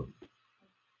son, Edmund.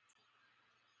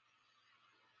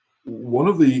 One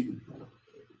of the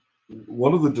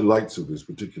delights of this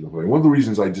particular play, one of the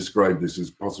reasons I describe this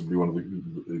as possibly one of the,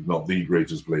 if not the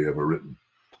greatest play ever written,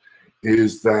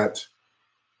 is that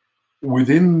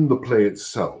within the play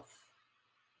itself,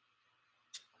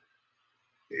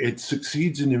 it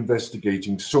succeeds in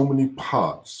investigating so many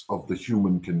parts of the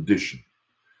human condition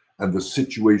and the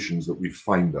situations that we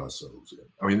find ourselves in.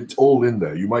 I mean, it's all in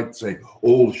there. You might say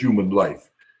all human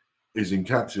life is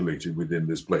encapsulated within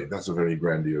this play. That's a very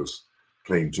grandiose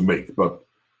claim to make, but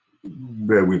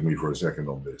bear with me for a second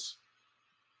on this.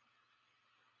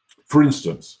 For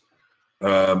instance,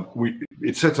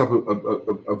 it sets up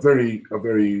a very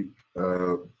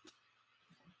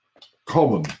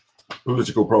common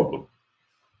political problem.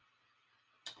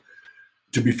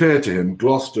 To be fair to him,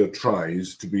 Gloucester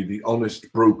tries to be the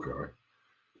honest broker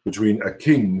between a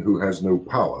king who has no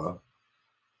power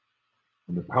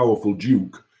and a powerful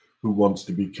duke who wants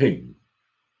to be king.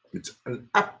 It's an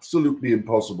absolutely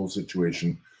impossible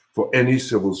situation for any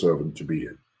civil servant to be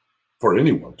in, for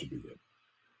anyone to be in,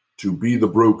 to be the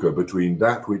broker between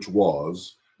that which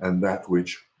was and that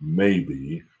which may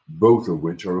be, both of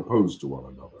which are opposed to one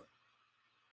another.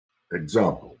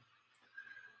 Example.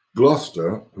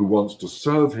 Gloucester, who wants to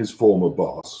serve his former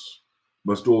boss,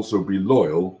 must also be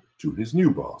loyal to his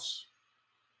new boss.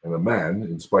 And a man,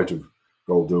 in spite of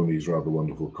Goldoni's rather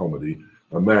wonderful comedy,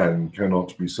 a man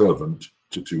cannot be servant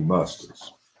to two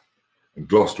masters. And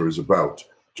Gloucester is about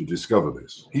to discover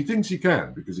this. He thinks he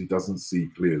can because he doesn't see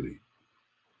clearly.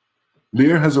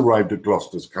 Lear has arrived at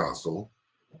Gloucester's castle,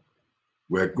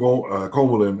 where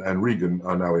Cornwall and Regan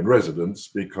are now in residence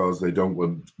because they don't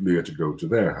want Lear to go to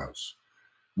their house.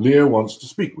 Lear wants to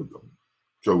speak with them.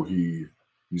 So he's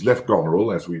left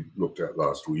Goneril, as we looked at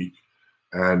last week,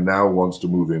 and now wants to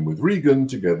move in with Regan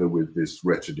together with this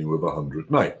retinue of 100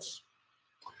 knights.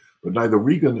 But neither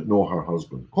Regan nor her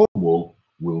husband Cornwall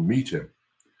will meet him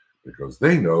because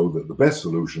they know that the best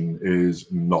solution is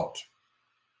not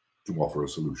to offer a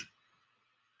solution.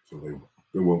 So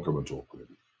they won't come and talk with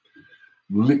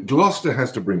him. Gloucester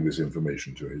has to bring this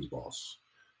information to his boss.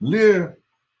 Lear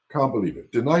can't believe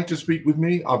it. Deny to speak with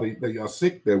me? They are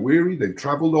sick, they're weary, they've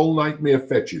travelled all night, mere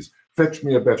fetches. Fetch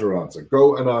me a better answer.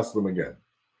 Go and ask them again.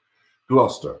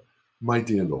 Gloucester, my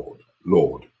dear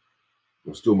Lord,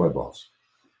 you're still my boss.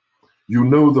 You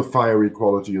know the fiery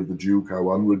quality of the Duke,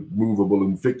 how unremovable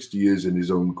and fixed he is in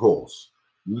his own course.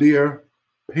 Lear,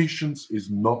 patience is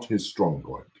not his strong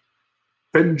point.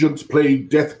 Vengeance, plague,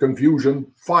 death,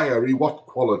 confusion, fiery, what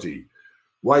quality?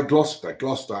 Why, Gloucester,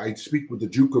 I'd speak with the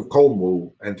Duke of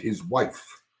Cornwall and his wife.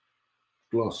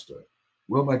 Gloucester,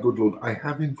 well, my good lord, I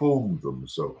have informed them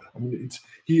so. I mean,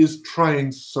 he is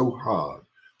trying so hard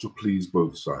to please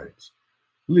both sides.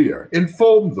 Lear,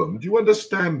 inform them, do you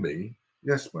understand me?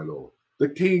 Yes, my lord. The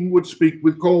king would speak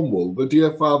with Cornwall, the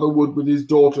dear father would with his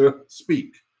daughter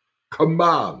speak.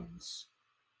 Commands,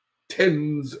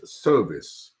 tends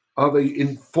service. Are they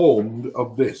informed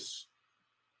of this?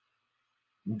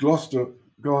 Gloucester,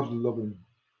 God love him,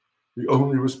 the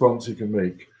only response he can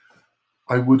make,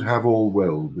 I would have all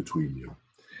well between you.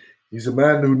 He's a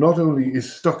man who not only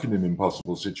is stuck in an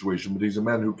impossible situation, but he's a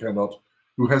man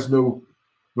who has no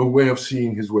way of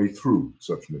seeing his way through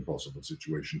such an impossible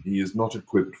situation. He is not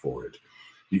equipped for it.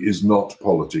 He is not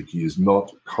politic. He is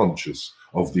not conscious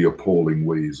of the appalling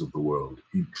ways of the world.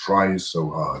 He tries so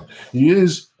hard. He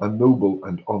is a noble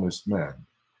and honest man.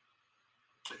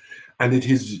 And it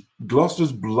is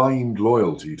Gloucester's blind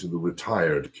loyalty to the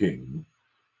retired king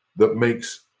that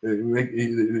makes,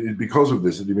 because of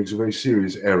this, that he makes a very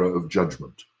serious error of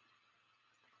judgment.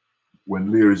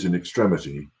 When Lear is in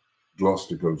extremity,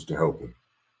 Gloucester goes to help him.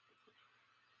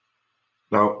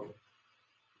 Now,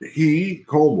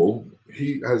 Cornwall,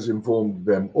 he has informed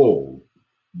them all,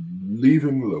 leave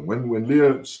him alone. When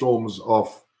Lear storms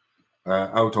off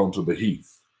out onto the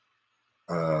heath,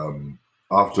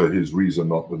 after his reason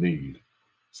not the need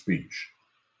speech,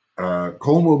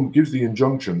 Cornwall gives the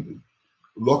injunction,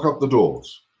 lock up the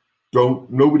doors.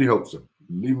 Nobody helps him.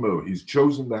 Leave him alone. He's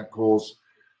chosen that course.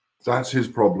 That's his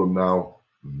problem now.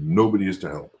 Nobody is to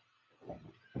help.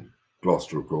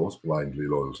 Gloucester, of course, blindly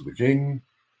loyal to the king,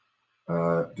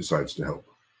 decides to help.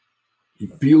 He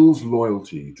feels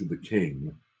loyalty to the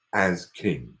king as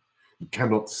king. He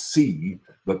cannot see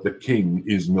that the king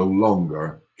is no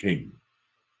longer king.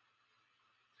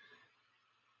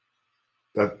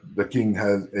 That the king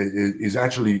is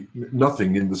actually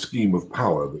nothing in the scheme of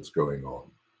power that's going on.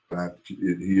 That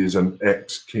he is an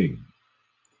ex-king.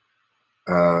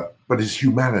 But his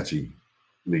humanity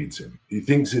leads him. He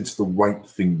thinks it's the right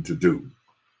thing to do,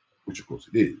 which of course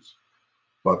it is.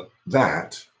 But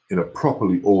that, in a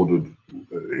properly ordered,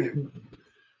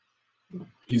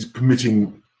 he's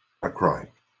committing a crime.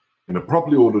 In a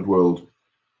properly ordered world,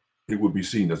 it would be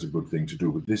seen as a good thing to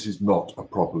do, but this is not a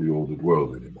properly ordered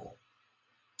world anymore.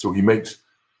 So he makes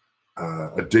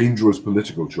a dangerous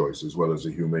political choice as well as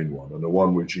a humane one, and a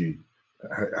one which he,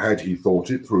 had he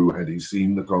thought it through, had he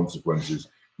seen the consequences,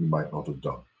 he might not have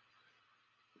done.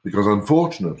 Because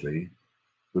unfortunately,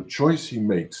 the choice he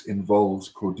makes involves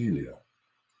Cordelia,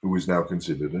 who is now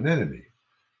considered an enemy.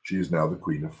 She is now the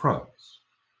Queen of France.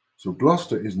 So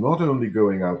Gloucester is not only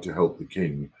going out to help the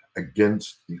king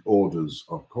against the orders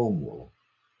of Cornwall,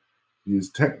 he is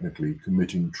technically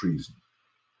committing treason.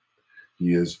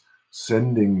 He is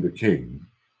sending the king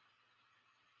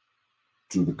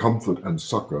to the comfort and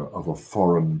succor of a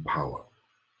foreign power.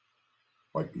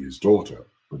 Might be his daughter,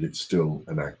 but it's still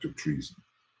an act of treason.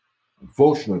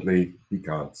 Unfortunately, he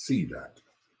can't see that.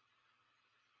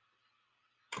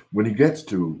 When he gets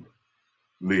to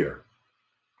Lear,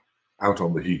 out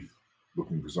on the heath,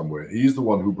 looking for somewhere, he is the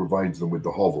one who provides them with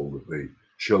the hovel that they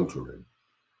shelter in.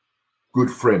 Good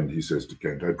friend, he says to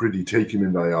Kent, I prithee take him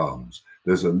in thy arms.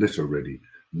 There's a litter ready.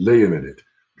 Lay him in it.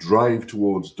 Drive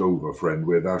towards Dover, friend,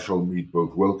 where thou shalt meet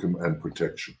both welcome and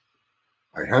protection.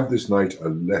 I have this night a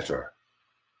letter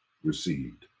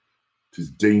received.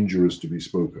 'Tis dangerous to be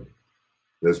spoken.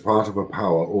 There's part of a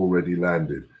power already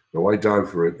landed. Though I die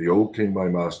for it, the old king, my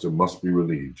master, must be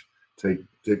relieved.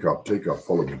 Take up,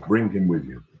 follow me, bring him with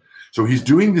you. So he's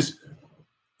doing this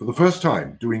for the first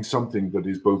time, doing something that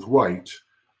is both right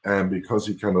and, because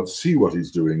he cannot see what he's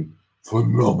doing,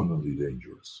 phenomenally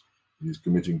dangerous. He's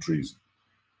committing treason.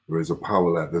 There is a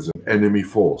power land, there's an enemy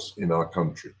force in our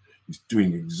country. He's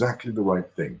doing exactly the right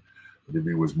thing. But if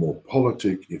he was more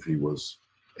politic, if he was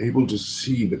able to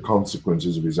see the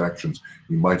consequences of his actions,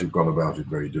 he might have gone about it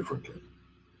very differently.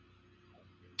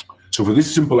 So for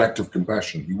this simple act of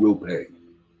compassion, he will pay.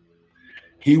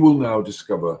 He will now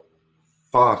discover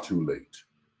far too late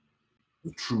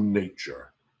the true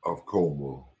nature of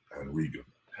Cornwall and Regan,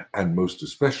 and most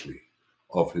especially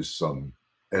of his son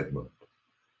Edmund.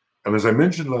 And as I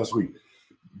mentioned last week,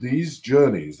 these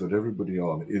journeys that everybody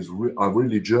on are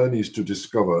really journeys to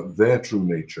discover their true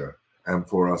nature, and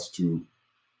for us to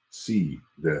see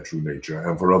their true nature,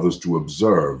 and for others to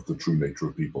observe the true nature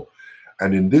of people.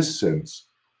 And in this sense,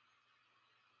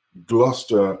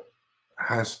 Gloucester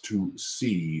has to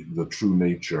see the true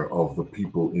nature of the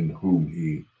people in whom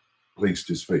he placed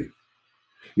his faith.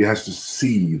 He has to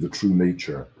see the true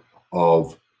nature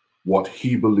of what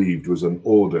he believed was an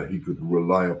order he could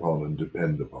rely upon and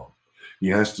depend upon. He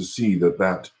has to see that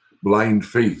that blind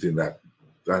faith in that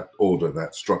order,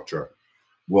 that structure,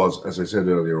 was, as I said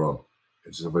earlier on,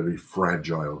 it's a very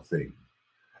fragile thing.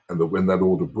 And that when that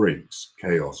order breaks,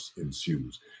 chaos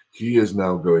ensues. He is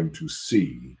now going to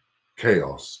see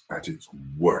chaos at its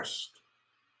worst.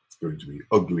 It's going to be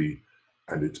ugly,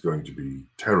 and it's going to be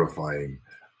terrifying,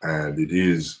 and it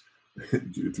is,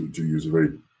 to use a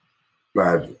very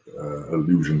bad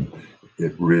allusion,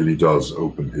 it really does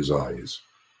open his eyes.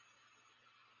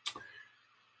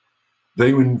 They,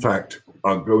 in fact,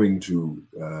 are going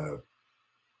to,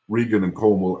 Regan and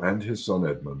Cornwall and his son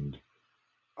Edmund,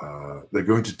 they're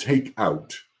going to take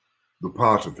out the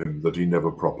part of him that he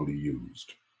never properly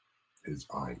used, his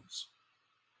eyes.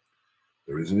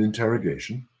 There is an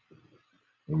interrogation,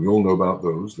 and we all know about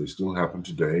those. They still happen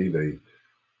today.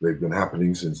 They've been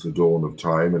happening since the dawn of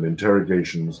time, and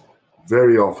interrogations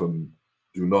very often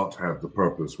do not have the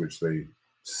purpose which they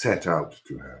set out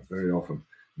to have. Very often,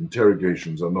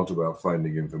 interrogations are not about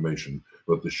finding information,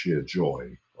 but the sheer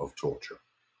joy of torture.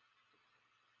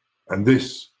 And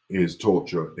this is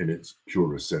torture in its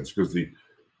purest sense, because the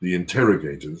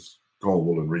interrogators,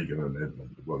 Cornwall and Regan and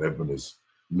Edmund, well, Edmund has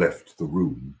left the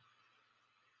room,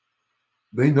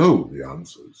 they know the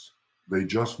answers. They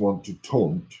just want to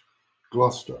taunt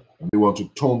Gloucester, and they want to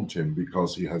taunt him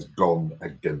because he has gone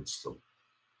against them.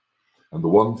 And the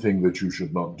one thing that you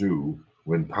should not do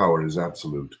when power is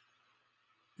absolute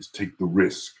is take the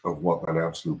risk of what that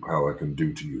absolute power can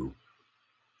do to you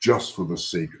just for the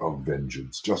sake of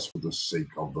vengeance, just for the sake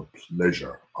of the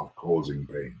pleasure of causing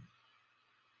pain.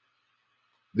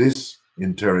 This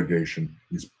interrogation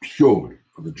is purely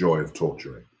for the joy of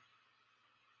torturing.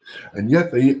 And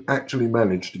yet they actually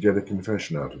managed to get a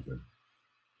confession out of him.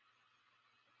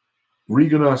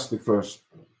 Regan asked the first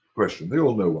question. They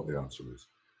all know what the answer is.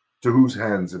 To whose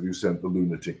hands have you sent the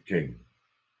lunatic king?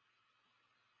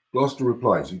 Gloucester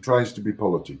replies. He tries to be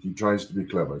politic. He tries to be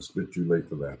clever. It's a bit too late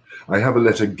for that. I have a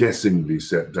letter guessingly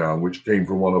set down, which came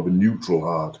from one of a neutral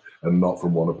heart and not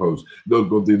from one opposed.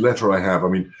 The letter I have, I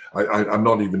mean, I'm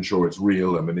not even sure it's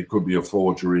real. I mean, it could be a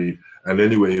forgery. And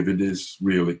anyway, if it is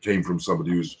real, it came from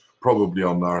somebody who's probably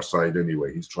on our side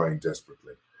anyway. He's trying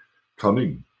desperately.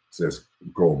 Cunning, says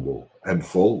Cornwall, and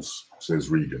false, says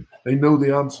Regan. They know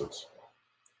the answers.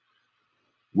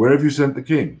 Where have you sent the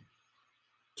king?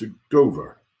 To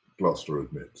Dover, Gloucester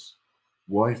admits.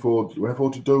 Wherefore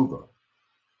to Dover?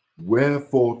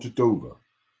 Wherefore to Dover?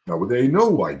 Now, they know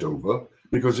why Dover,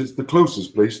 because it's the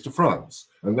closest place to France,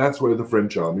 and that's where the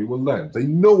French army will land. They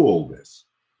know all this.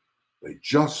 They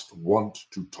just want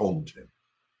to taunt him,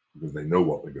 because they know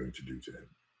what they're going to do to him.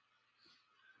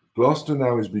 Gloucester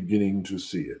now is beginning to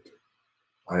see it.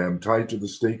 I am tied to the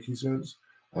stake, he says,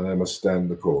 and I must stand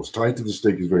the course. Tied to the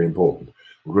stake is very important.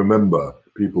 Remember,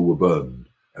 people were burned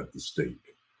at the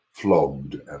stake,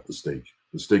 flogged at the stake.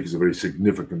 The stake is a very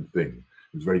significant thing.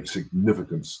 It's a very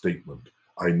significant statement.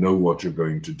 I know what you're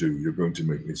going to do. You're going to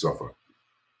make me suffer.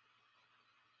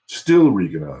 Still,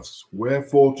 Regan asks,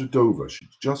 wherefore to Dover?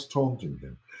 She's just taunting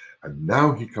him. And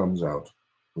now he comes out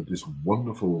with this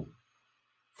wonderful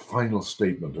final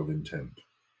statement of intent.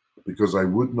 Because I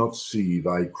would not see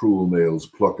thy cruel nails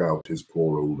pluck out his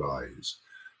poor old eyes,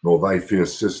 nor thy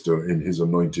fierce sister in his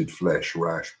anointed flesh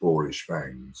rash boorish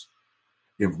fangs.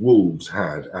 If wolves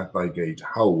had at thy gate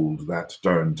howled that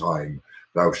stern time,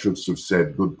 thou shouldst have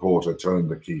said, good porter, turn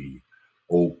the key.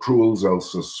 All cruels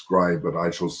else ascribe, but I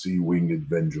shall see winged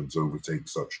vengeance overtake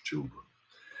such children.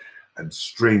 And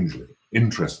strangely,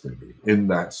 interestingly, in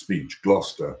that speech,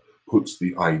 Gloucester puts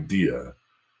the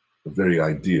very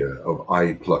idea of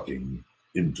eye plucking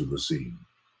into the scene.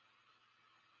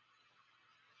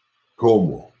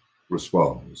 Cornwall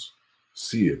responds,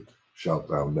 see it shalt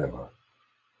thou never.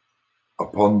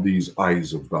 Upon these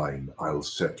eyes of thine I'll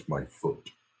set my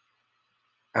foot.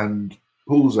 And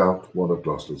pulls out one of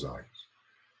Gloucester's eyes.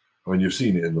 I mean, you've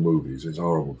seen it in the movies. It's a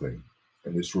horrible thing.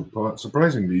 And it's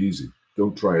surprisingly easy.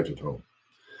 Don't try it at home.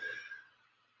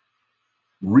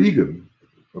 Regan,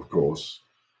 of course,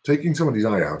 taking somebody's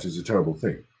eye out is a terrible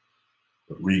thing.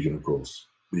 But Regan, of course,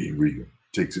 being Regan,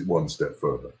 takes it one step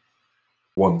further.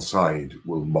 One side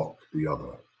will mock the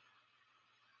other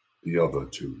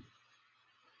too.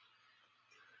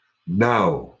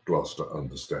 Now Gloucester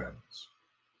understands.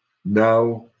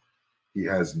 Now he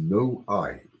has no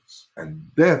eyes, and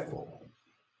therefore,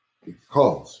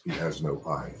 because he has no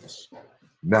eyes,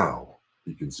 now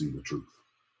he can see the truth.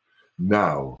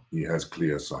 Now he has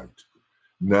clear sight.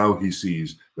 Now he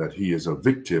sees that he is a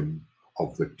victim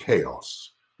of the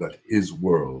chaos that his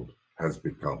world has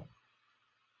become.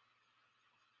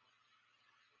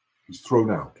 He's thrown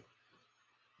out,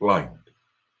 blind,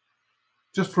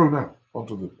 just thrown out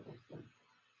onto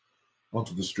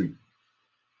the street.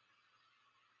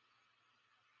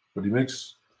 But he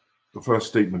makes the first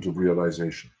statement of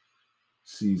realization,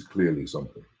 sees clearly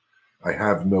something. I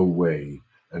have no way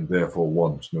and therefore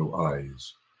want no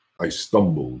eyes. I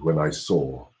stumbled when I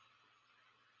saw.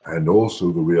 And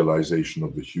also the realization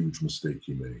of the huge mistake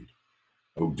he made.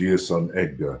 Oh, dear son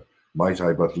Edgar, might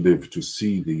I but live to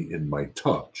see thee in my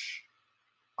touch,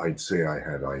 I'd say I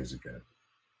had eyes again.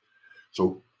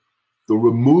 So the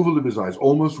removal of his eyes,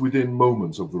 almost within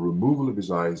moments of the removal of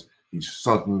his eyes, he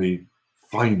suddenly,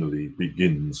 finally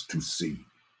begins to see.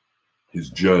 His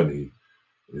journey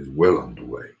is well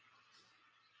underway.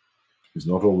 He's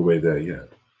not all the way there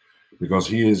yet, because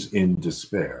he is in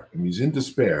despair. And he's in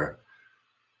despair.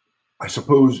 I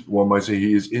suppose one might say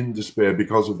he is in despair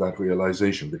because of that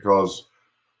realization, because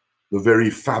the very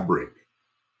fabric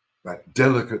That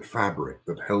delicate fabric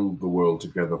that held the world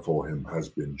together for him has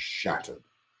been shattered,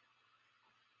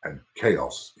 and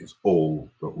chaos is all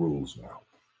that rules now.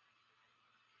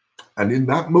 And in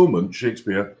that moment,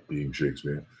 Shakespeare, being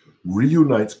Shakespeare,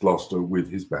 reunites Gloucester with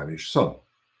his banished son.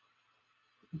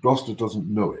 Gloucester doesn't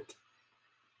know it.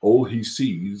 All he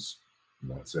sees, in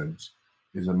that sense,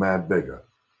 is a mad beggar.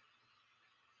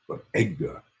 But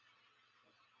Edgar,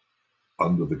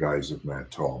 under the guise of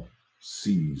Mad Tom,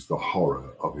 sees the horror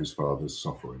of his father's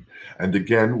suffering. And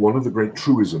again, one of the great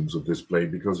truisms of this play,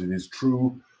 because it is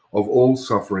true of all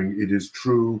suffering, it is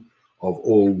true of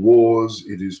all wars,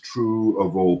 it is true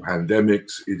of all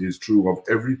pandemics, it is true of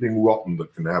everything rotten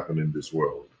that can happen in this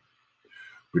world,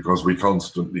 because we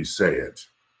constantly say it.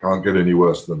 Can't get any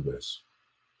worse than this.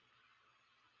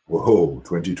 Whoa,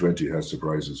 2020 has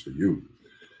surprises for you.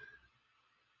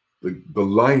 The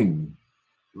line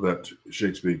that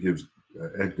Shakespeare gives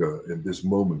Edgar in this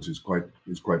moment is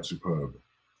quite superb.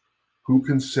 Who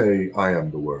can say I am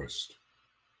the worst?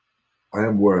 I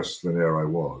am worse than e'er I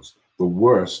was. The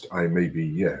worst I may be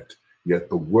yet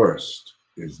the worst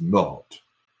is not,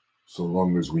 so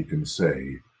long as we can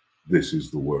say this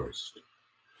is the worst.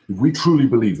 If we truly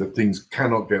believe that things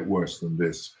cannot get worse than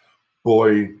this,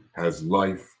 boy, has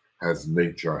life, has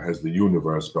nature, has the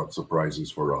universe got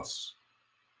surprises for us.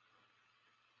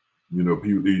 You know,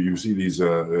 you see these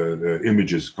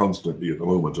images constantly at the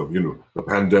moment of, the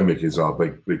pandemic is our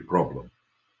big problem.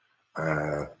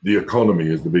 The economy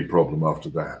is the big problem after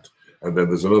that. And then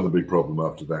there's another big problem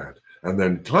after that. And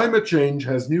then climate change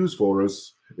has news for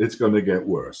us. It's going to get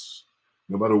worse.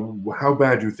 No matter how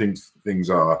bad you think things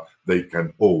are, they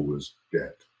can always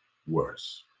get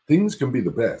worse. Things can be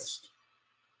the best,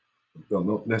 but they'll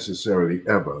not necessarily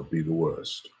ever be the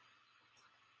worst.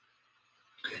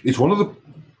 It's one of the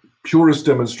purest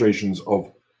demonstrations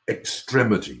of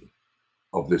extremity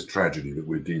of this tragedy that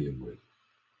we're dealing with.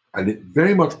 And it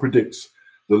very much predicts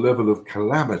the level of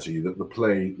calamity that the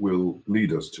play will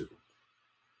lead us to.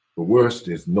 The worst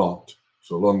is not,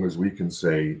 so long as we can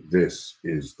say this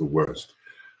is the worst.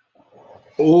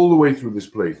 All the way through this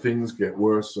play, things get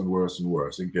worse and worse and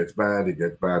worse. It gets bad, it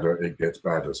gets badder, it gets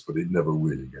baddest, but it never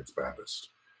really gets baddest,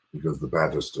 because the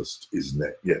baddest is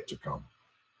yet to come.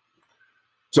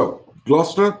 So,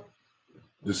 Gloucester,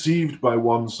 deceived by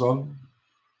one son,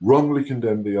 wrongly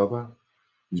condemned the other.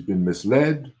 He's been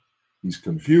misled, he's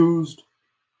confused,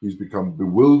 he's become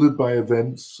bewildered by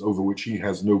events over which he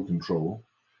has no control.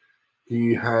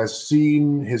 He has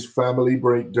seen his family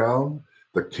break down.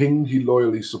 The king he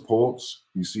loyally supports,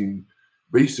 he's seen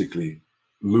basically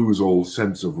lose all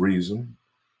sense of reason.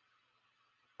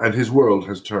 And his world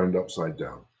has turned upside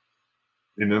down.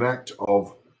 In an act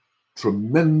of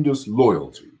tremendous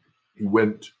loyalty, he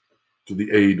went to the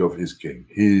aid of his king.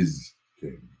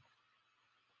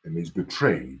 And he's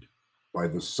betrayed by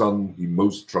the son he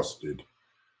most trusted.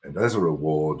 And as a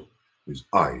reward, his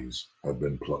eyes have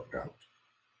been plucked out.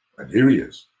 And here he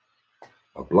is,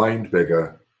 a blind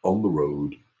beggar on the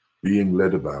road, being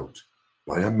led about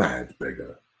by a mad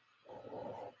beggar.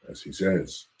 As he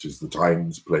says, 'tis the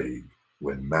time's plague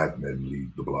when madmen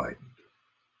lead the blind.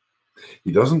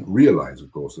 He doesn't realize,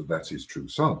 of course, that that's his true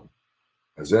son.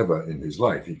 As ever in his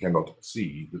life, he cannot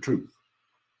see the truth.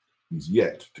 He's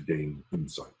yet to gain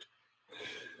insight.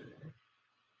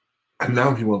 And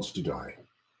now he wants to die.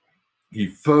 He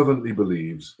fervently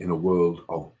believes in a world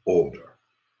of order,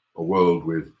 a world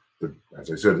with, as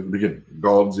I said at the beginning,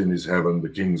 God's in his heaven, the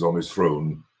king's on his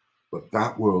throne, but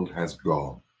that world has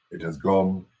gone. It has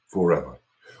gone forever.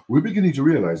 We're beginning to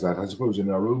realize that, I suppose,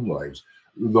 in our own lives.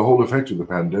 The whole effect of the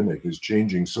pandemic is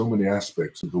changing so many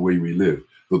aspects of the way we live,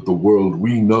 that the world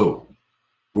we know,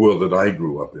 the world that I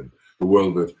grew up in, the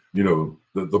world that,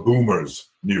 the boomers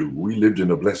knew, we lived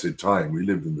in a blessed time, we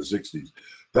lived in the 60s,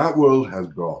 that world has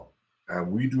gone.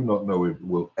 And we do not know if it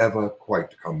will ever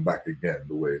quite come back again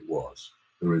the way it was.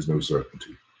 There is no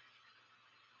certainty.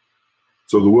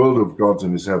 So the world of God's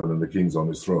in his heaven and the king's on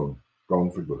his throne, gone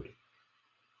for good.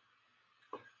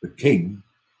 The king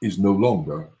is no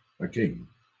longer a king.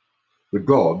 The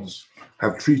gods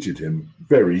have treated him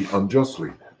very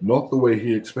unjustly, not the way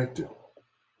he expected.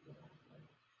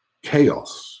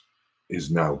 Chaos is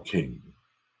now king,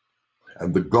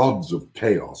 and the gods of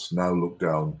chaos now look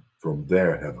down from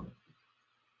their heaven.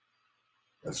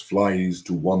 As flies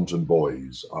to wanton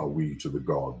boys are we to the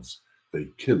gods. They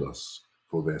kill us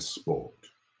for their sport.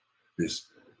 This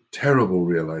terrible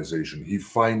realization, he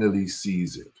finally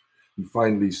sees it. He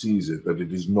finally sees it, that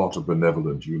it is not a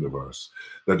benevolent universe,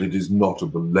 that it is not a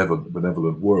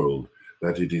benevolent world,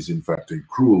 that it is in fact a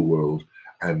cruel world,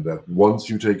 and that once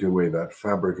you take away that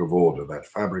fabric of order, that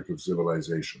fabric of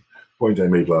civilization, point I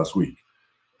made last week,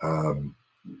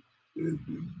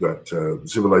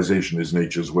 civilization is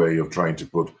nature's way of trying to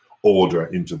put order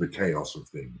into the chaos of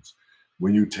things.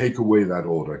 When you take away that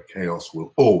order, chaos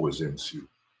will always ensue.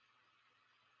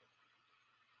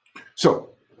 So,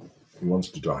 he wants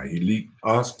to die. He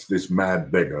asks this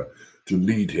mad beggar to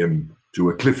lead him to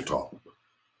a cliff top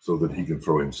so that he can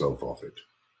throw himself off it.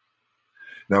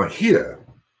 Now here,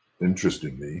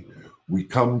 interestingly, we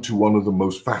come to one of the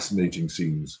most fascinating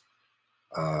scenes,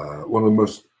 one of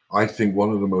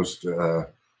the most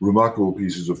remarkable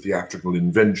pieces of theatrical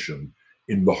invention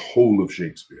in the whole of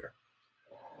Shakespeare.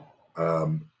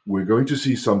 We're going to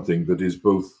see something that is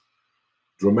both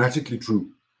dramatically true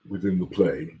within the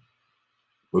play,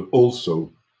 but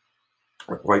also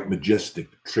a quite majestic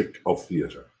trick of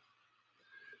theatre.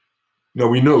 Now,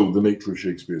 we know the nature of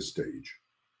Shakespeare's stage,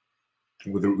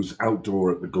 whether it was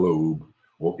outdoor at the Globe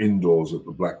or indoors at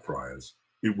the Blackfriars,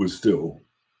 it was still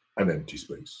an empty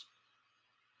space.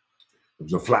 It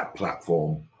was a flat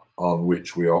platform on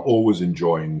which we are always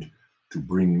enjoined to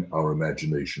bring our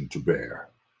imagination to bear.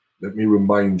 Let me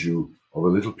remind you of a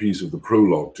little piece of the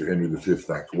prologue to Henry V,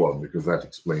 Act 1, because that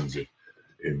explains it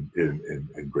in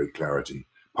great clarity.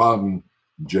 Pardon,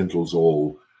 gentles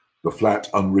all, the flat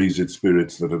unraised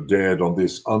spirits that have dared on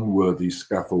this unworthy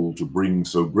scaffold to bring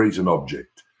so great an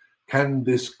object. Can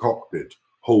this cockpit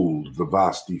hold the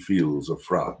vasty fields of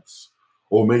France?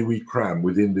 Or may we cram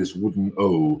within this wooden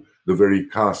O the very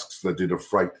casks that did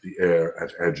affright the air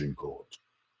at Agincourt?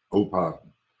 Oh,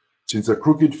 pardon. Since a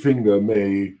crooked finger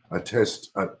may attest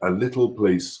at a little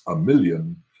place a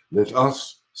million, let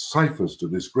us, ciphers to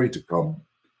this greater come,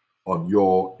 on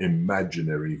your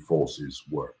imaginary forces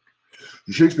work.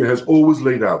 Shakespeare has always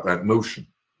laid out that notion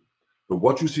that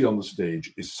what you see on the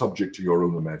stage is subject to your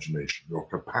own imagination, your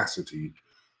capacity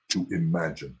to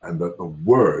imagine, and that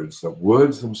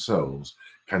words themselves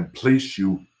can place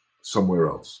you somewhere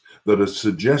else, that a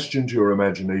suggestion to your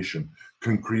imagination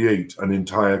can create an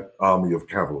entire army of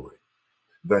cavalry,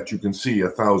 that you can see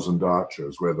 1,000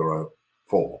 archers where there are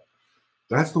 4.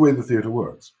 That's the way the theatre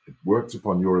works. It works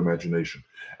upon your imagination.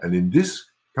 And in this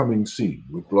coming scene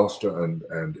with Gloucester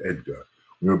and Edgar,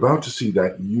 we're about to see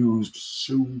that used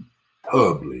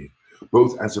superbly,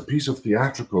 both as a piece of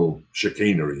theatrical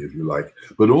chicanery, if you like,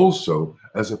 but also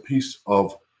as a piece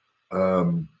of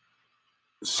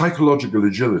psychological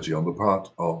agility on the part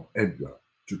of Edgar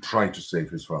to try to save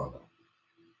his father.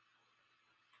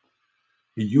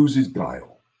 He uses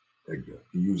guile, Edgar.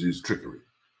 He uses trickery.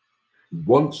 He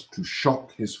wants to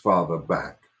shock his father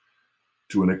back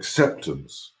to an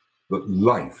acceptance that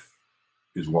life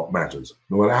is what matters.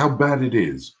 No matter how bad it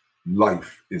is,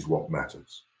 life is what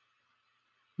matters.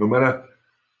 No matter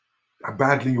how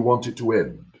badly you want it to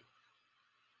end,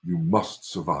 you must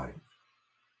survive.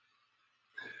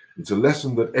 It's a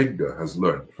lesson that Edgar has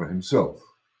learned for himself.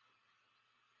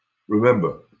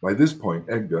 Remember, by this point,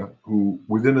 Edgar, who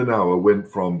within an hour went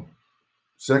from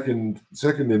second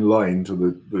in line to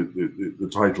the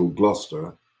title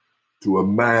Gloucester, to a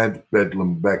mad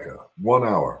bedlam beggar, 1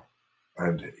 hour,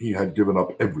 and he had given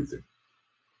up everything.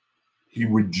 He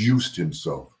reduced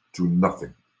himself to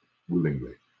nothing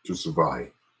willingly to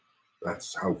survive.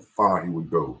 That's how far he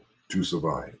would go to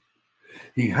survive.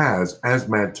 He has, as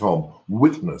Mad Tom,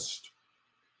 witnessed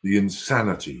the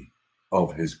insanity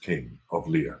of his king, of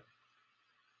Lear.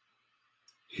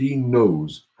 He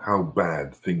knows how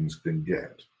bad things can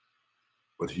get,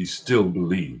 but he still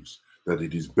believes that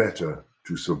it is better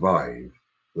to survive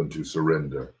than to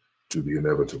surrender to the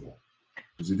inevitable.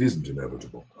 Because it isn't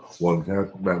inevitable. One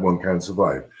can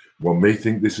survive. One may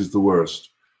think this is the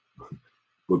worst,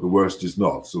 but the worst is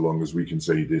not, so long as we can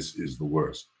say this is the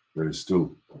worst. There is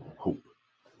still hope.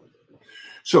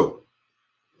 So,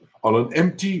 on an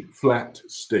empty, flat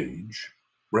stage,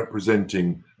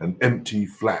 representing an empty,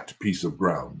 flat piece of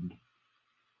ground,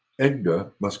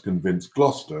 Edgar must convince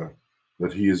Gloucester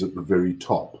that he is at the very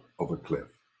top of a cliff.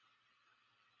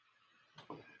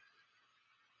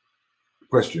 The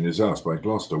question is asked by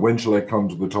Gloucester, when shall I come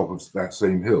to the top of that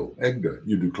same hill? Edgar,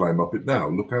 you do climb up it now.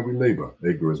 Look how we labour.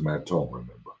 Edgar is Mad Tom,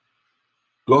 remember.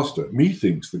 Gloucester,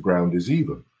 methinks the ground is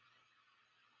even.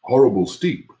 Horrible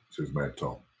steep, says Mad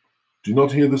Tom. Do you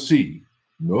not hear the sea?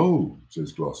 No,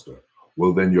 says Gloucester.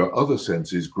 Well, then your other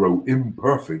senses grow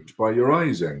imperfect by your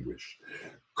eyes' anguish.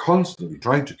 Constantly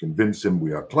trying to convince him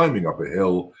we are climbing up a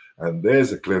hill, and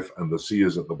there's a cliff, and the sea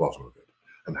is at the bottom of it.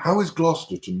 And how is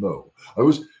Gloucester to know? I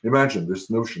always imagine this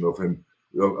notion of him,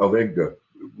 of Edgar,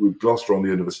 with Gloucester on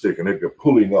the end of a stick, and Edgar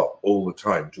pulling up all the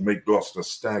time to make Gloucester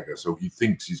stagger so he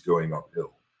thinks he's going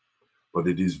uphill. But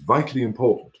it is vitally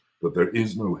important that there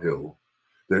is no hill,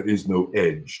 there is no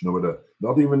edge, no matter,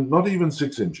 not even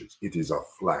 6 inches. It is a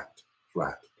flat,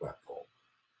 flat platform.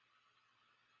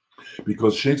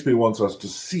 Because Shakespeare wants us to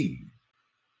see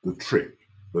the trick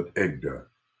that Edgar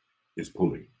is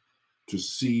pulling, to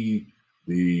see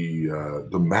the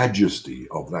majesty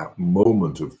of that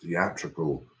moment of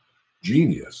theatrical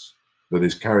genius that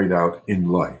is carried out in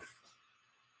life.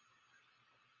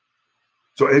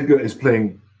 So Edgar is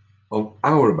playing on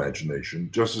our imagination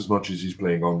just as much as he's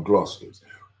playing on Gloucester's.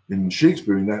 In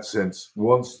Shakespeare, in that sense,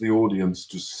 wants the audience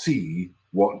to see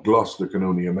what Gloucester can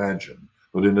only imagine,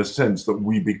 but in a sense that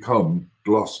we become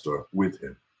Gloucester with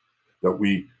him, that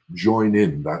we join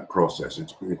in that process.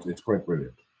 It's quite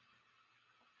brilliant.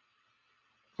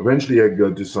 Eventually,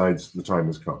 Edgar decides the time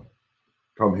has come.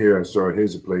 Come here, sir,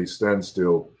 here's a place, stand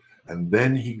still. And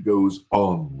then he goes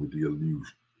on with the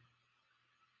illusion.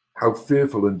 How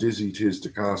fearful and dizzy it is to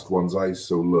cast one's eyes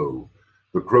so low.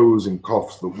 The crows and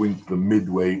coughs that wink the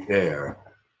midway air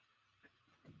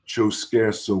show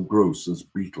scarce so gross as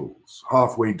beetles.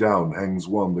 Halfway down hangs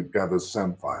one that gathers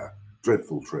samphire,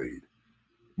 dreadful trade.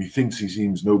 Methinks he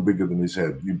seems no bigger than his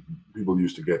head. People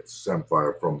used to get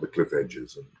samphire from the cliff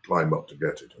edges and climb up to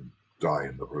get it and die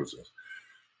in the process.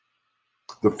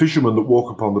 The fishermen that walk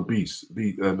upon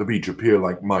the beach appear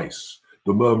like mice.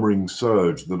 The murmuring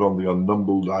surge that on the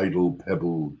unnumbered idle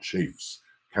pebble chafes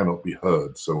cannot be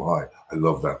heard so high. I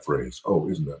love that phrase. Oh,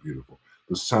 isn't that beautiful?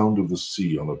 The sound of the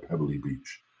sea on a pebbly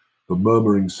beach. The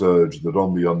murmuring surge that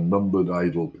on the unnumbered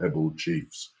idle pebble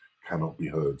chafes cannot be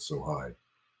heard so high.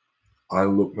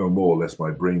 I'll look no more lest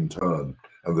my brain turn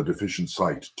and the deficient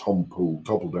sight topple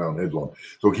down headlong.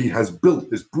 So he has built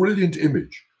this brilliant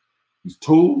image. He's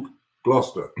told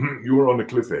Gloucester, you are on a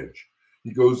cliff edge.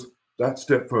 He goes that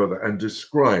step further and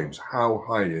describes how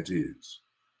high it is.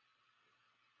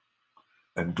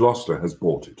 And Gloucester has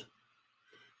bought it.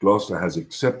 Gloucester has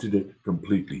accepted it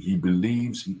completely. He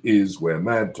believes he is where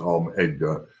Mad Tom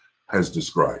Edgar has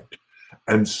described.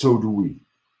 And so do we.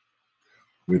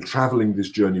 We're traveling this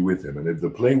journey with him. And if the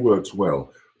play works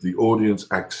well, the audience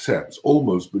accepts,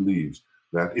 almost believes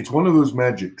that it's one of those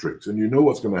magic tricks and you know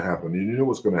what's going to happen and you know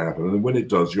what's going to happen. And then when it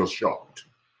does, you're shocked.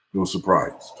 You're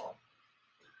surprised.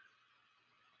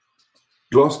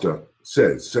 Gloucester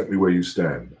says, set me where you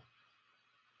stand.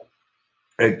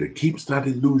 Edgar keeps that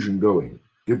illusion going.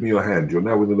 Give me your hand. You're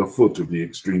now within a foot of the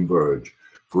extreme verge.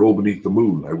 For all beneath the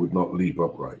moon, I would not leap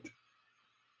upright.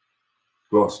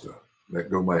 Gloucester, let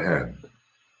go my hand.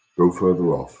 Go further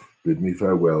off. Bid me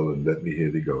farewell and let me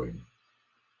hear thee going.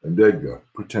 And Edgar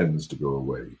pretends to go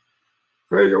away.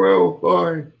 Farewell,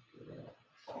 bye.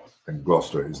 And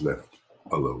Gloucester is left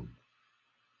alone.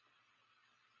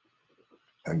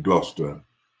 And Gloucester,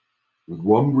 with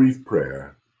one brief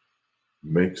prayer,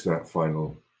 makes that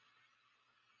final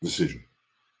decision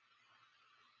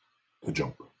to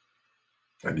jump.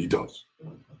 And he does.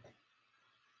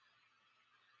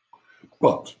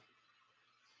 But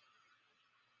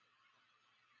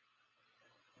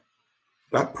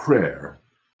that prayer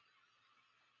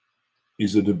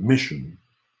is an admission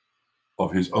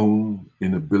of his own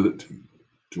inability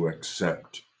to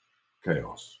accept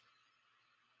chaos.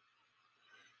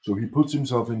 So he puts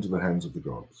himself into the hands of the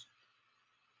gods.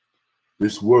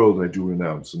 This world I do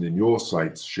renounce, and in your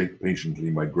sights shake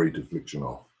patiently my great affliction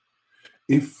off.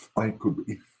 If I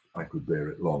could bear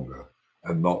it longer,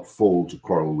 and not fall to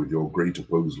quarrel with your great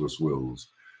opposeless wills,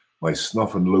 my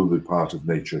snuff and loathed part of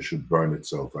nature should burn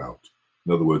itself out.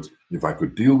 In other words, if I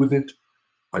could deal with it,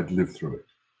 I'd live through it,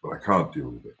 but I can't deal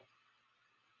with it.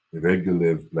 If Edgar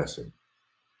lived, bless him,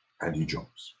 and he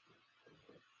jumps.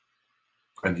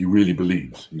 And he really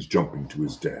believes he's jumping to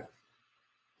his death.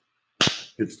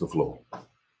 Hits the floor.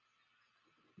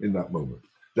 In that moment.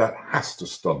 That has to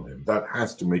stun him. That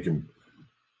has to make him,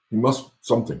 he must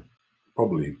something,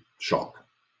 probably shock.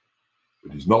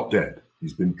 But he's not dead.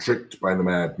 He's been tricked by the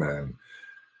madman,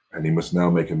 and he must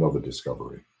now make another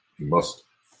discovery. He must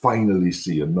finally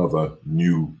see another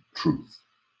new truth.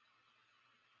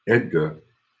 Edgar,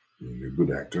 being a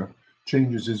good actor,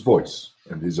 changes his voice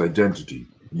and his identity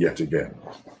yet again.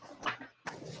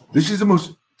 This is the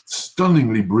most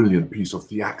stunningly brilliant piece of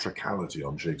theatricality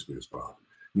on Shakespeare's part.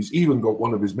 He's even got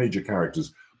one of his major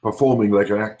characters performing like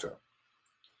an actor.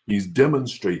 He's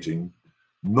demonstrating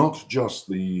not just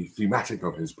the thematic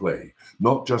of his play,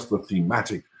 not just the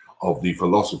thematic of the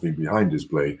philosophy behind his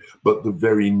play, but the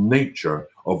very nature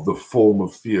of the form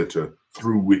of theatre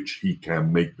through which he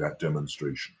can make that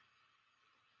demonstration.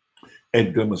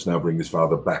 Edgar must now bring his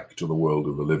father back to the world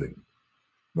of the living,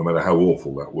 no matter how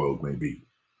awful that world may be,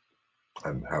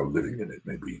 and how living in it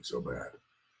may be so bad.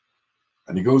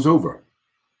 And he goes over,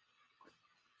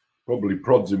 probably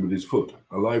prods him with his foot.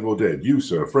 Alive or dead? You,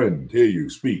 sir, friend, hear you,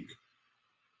 speak.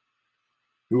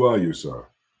 Who are you, sir?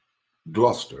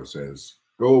 Gloucester says,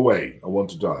 "Go away, I want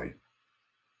to die."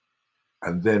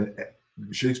 And then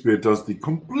Shakespeare does the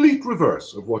complete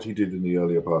reverse of what he did in the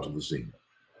earlier part of the scene.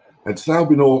 "Hadst thou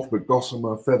been aught but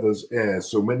gossamer feathers air,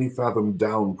 so many fathom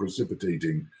down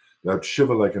precipitating, thou'd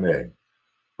shiver like an egg.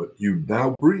 But you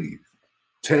now breathe.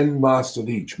 10 masts at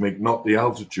each make not the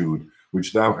altitude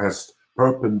which thou hast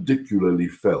perpendicularly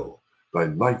fell. Thy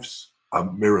life's a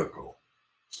miracle.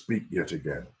 Speak yet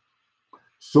again."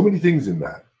 So many things in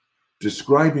that,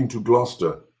 describing to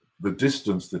Gloucester the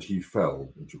distance that he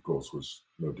fell, which of course was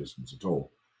no distance at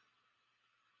all.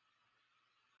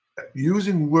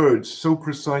 Using words so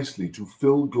precisely to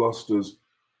fill Gloucester's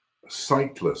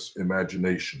sightless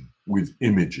imagination with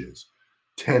images.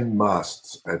 10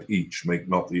 masts at each make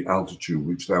not the altitude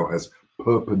which thou hast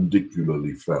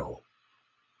perpendicularly fell.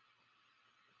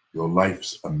 Your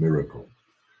life's a miracle.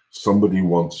 Somebody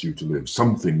wants you to live.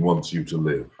 Something wants you to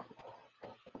live.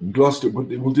 And Gloucester, well,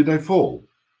 did I fall?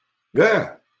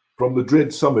 Yeah, from the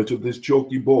dread summit of this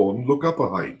chalky bourne, look up a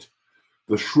height.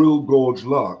 The shrill gorge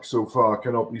lark so far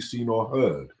cannot be seen or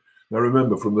heard. Now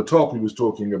remember, from the top he was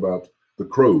talking about the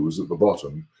crows at the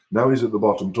bottom. Now he's at the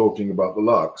bottom talking about the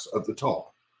larks at the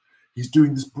top. He's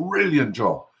doing this brilliant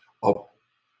job of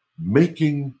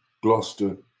making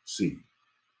Gloucester see.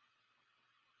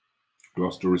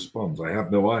 Gloucester responds, "I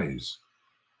have no eyes.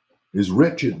 Is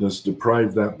wretchedness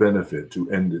deprived that benefit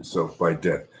to end itself by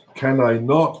death? Can I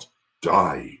not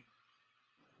die?"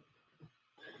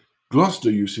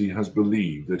 Gloucester, you see, has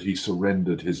believed that he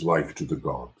surrendered his life to the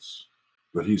gods.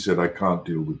 But he said, "I can't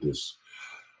deal with this.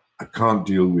 I can't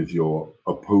deal with your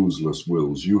opposeless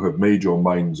wills. You have made your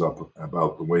minds up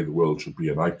about the way the world should be,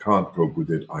 and I can't cope with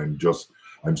it.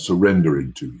 I'm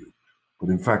surrendering to you." But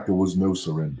in fact, there was no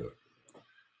surrender.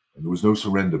 And there was no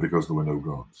surrender because there were no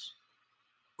gods.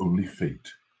 Only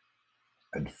fate.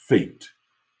 And fate,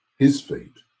 his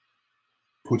fate,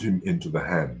 put him into the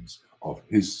hands of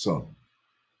his son.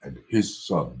 And his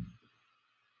son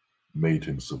made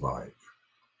him survive.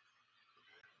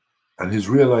 And his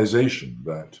realization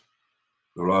that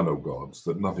there are no gods,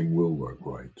 that nothing will work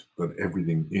right, that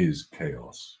everything is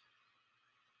chaos,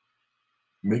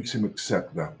 makes him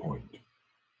accept that point.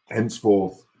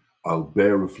 Henceforth, I'll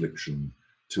bear affliction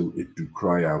till it do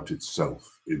cry out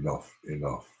itself, enough,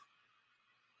 enough,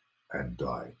 and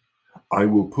die. I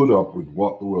will put up with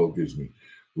what the world gives me.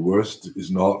 The worst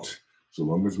is not, so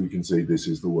long as we can say this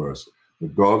is the worst. The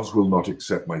gods will not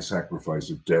accept my sacrifice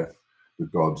of death. The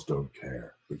gods don't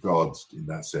care. The gods, in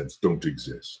that sense, don't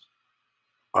exist.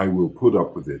 I will put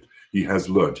up with it. He has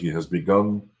learnt, he has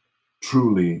begun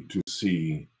truly to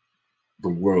see the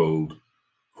world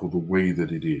for the way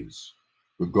that it is,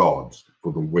 the gods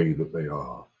for the way that they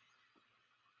are.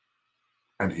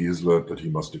 And he has learnt that he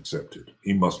must accept it.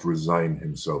 He must resign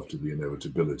himself to the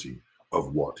inevitability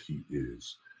of what he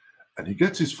is. And he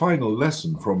gets his final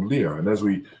lesson from Lear. And as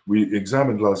we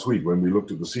examined last week, when we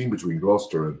looked at the scene between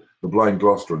Gloucester and the blind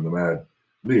Gloucester and the mad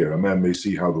Lear, a man may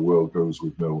see how the world goes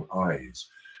with no eyes.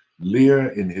 Lear,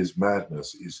 in his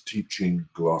madness, is teaching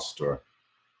Gloucester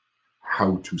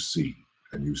how to see.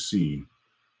 And you see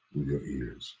with your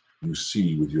ears. You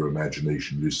see with your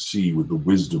imagination. You see with the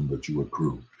wisdom that you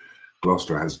accrue.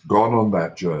 Gloucester has gone on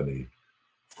that journey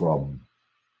from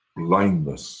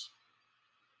blindness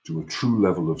to a true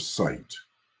level of sight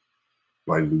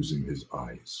by losing his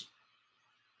eyes.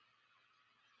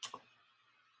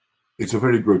 It's a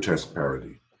very grotesque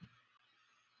parody.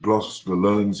 Gloucester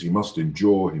learns he must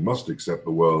endure, he must accept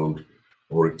the world,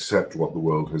 or accept what the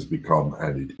world has become,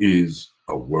 and it is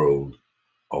a world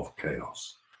of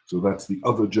chaos. So that's the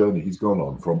other journey he's gone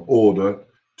on, from order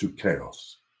to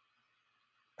chaos.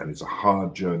 And it's a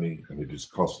hard journey, and it has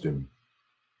cost him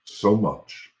so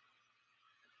much.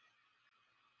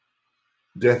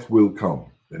 Death will come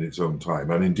in its own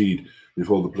time, and indeed,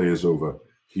 before the play is over,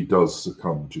 he does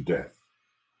succumb to death.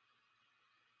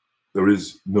 There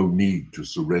is no need to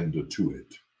surrender to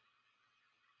it.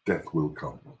 Death will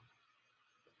come.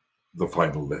 The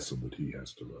final lesson that he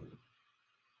has to learn.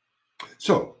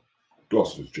 So,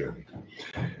 Gloucester's journey.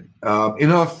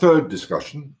 In our third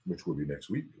discussion, which will be next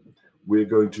week, we're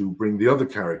going to bring the other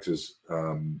characters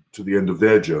to the end of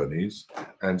their journeys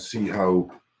and see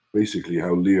how, basically,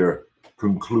 how Lear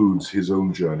concludes his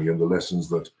own journey and the lessons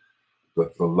that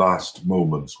the last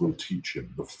moments will teach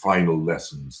him, the final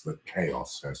lessons that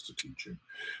chaos has to teach him.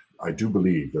 I do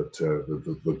believe that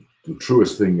the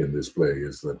truest thing in this play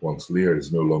is that once Lear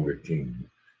is no longer king,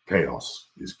 chaos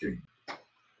is king.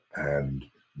 And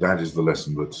that is the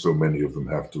lesson that so many of them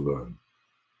have to learn.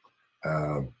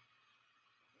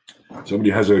 Somebody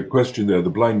has a question there. The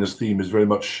blindness theme is very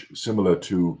much similar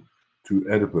to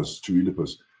Oedipus.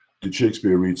 did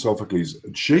Shakespeare read Sophocles?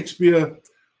 Shakespeare,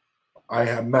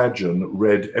 I imagine,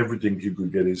 read everything he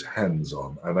could get his hands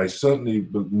on, and I certainly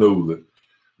know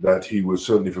that he was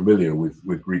certainly familiar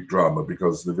with Greek drama,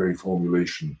 because the very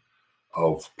formulation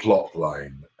of plot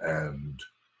line and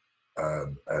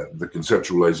the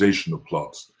conceptualization of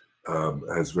plots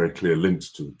has very clear links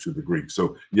to the Greek.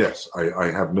 So yes, I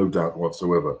have no doubt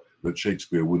whatsoever that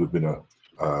Shakespeare would have been a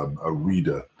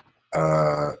reader.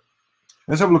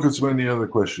 Let's have a look at so many other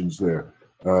questions there.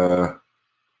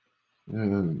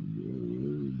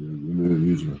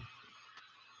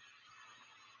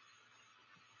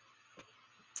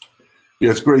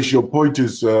 Yes, Grace, your point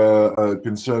is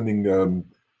concerning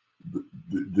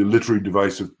the literary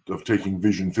device of taking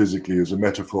vision physically as a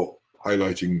metaphor,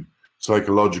 highlighting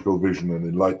psychological vision and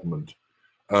enlightenment.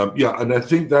 Yeah, and I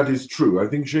think that is true. I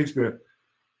think Shakespeare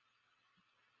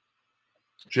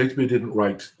didn't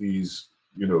write these,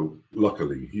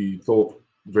 luckily. He thought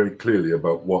very clearly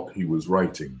about what he was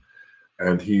writing,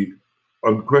 and he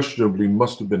unquestionably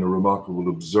must have been a remarkable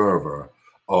observer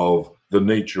of the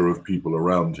nature of people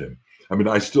around him. I mean,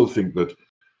 I still think that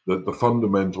the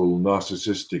fundamental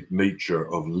narcissistic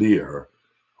nature of Lear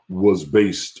was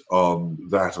based on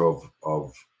that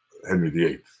of Henry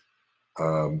VIII,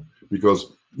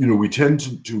 because we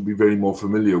tend to be very more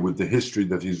familiar with the history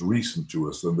that is recent to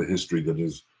us than the history that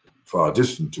is far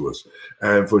distant to us.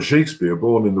 And for Shakespeare,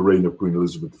 born in the reign of Queen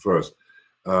Elizabeth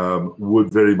I,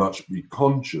 would very much be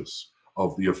conscious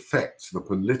of the effects, the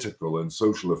political and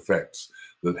social effects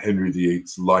that Henry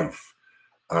VIII's life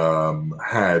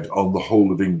had on the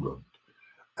whole of England.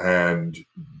 And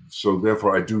so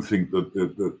therefore I do think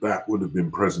that would have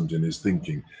been present in his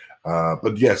thinking.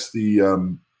 But yes,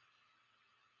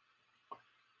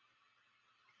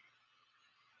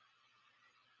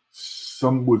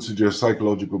 some would suggest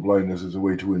psychological blindness as a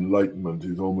way to enlightenment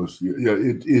is almost,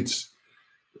 it's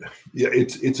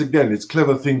again, it's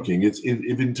clever thinking. If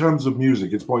in terms of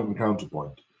music, it's point and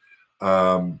counterpoint.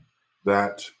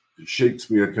 That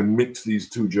Shakespeare can mix these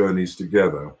two journeys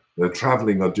together. They're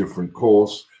traveling a different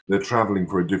course, they're traveling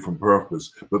for a different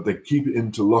purpose, but they keep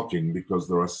interlocking because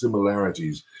there are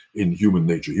similarities in human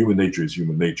nature. Human nature is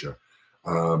human nature.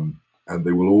 And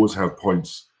they will always have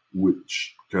points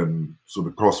which can sort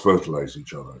of cross-fertilize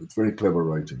each other. It's very clever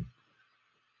writing.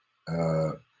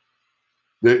 There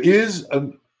is,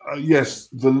 yes,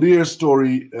 the Lear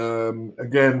story,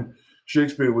 again,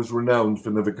 Shakespeare was renowned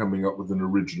for never coming up with an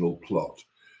original plot.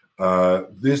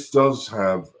 This does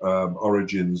have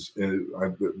origins in,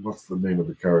 what's the name of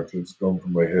the character? It's gone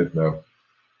from my head now.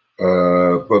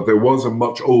 But there was a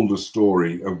much older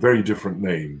story, a very different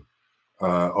name,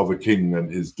 of a king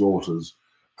and his daughters.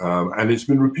 And it's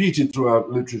been repeated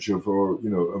throughout literature for,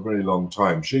 a very long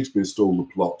time. Shakespeare stole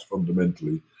the plot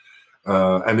fundamentally.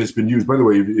 And it's been used, by the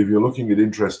way, if you're looking at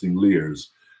interesting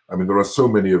Lears, I mean, there are so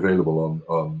many available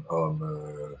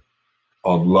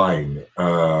online.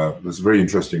 There's a very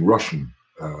interesting Russian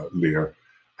Lear.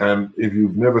 And if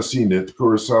you've never seen it,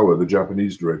 Kurosawa, the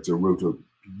Japanese director, made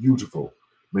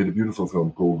a beautiful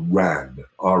film called Ran,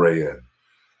 R-A-N,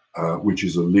 which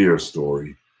is a Lear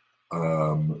story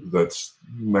that's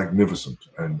magnificent.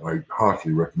 And I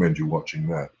heartily recommend you watching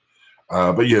that.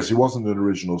 But yes, it wasn't an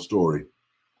original story.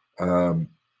 The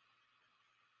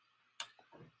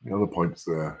other points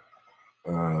there.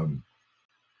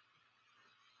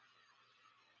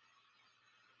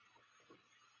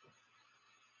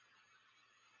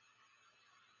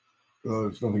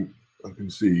 There's nothing I can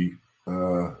see.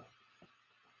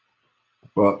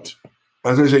 But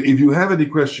as I say, if you have any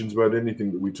questions about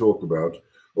anything that we talk about,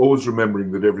 always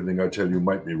remembering that everything I tell you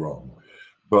might be wrong.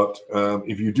 But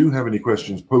if you do have any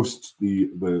questions post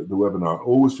the webinar,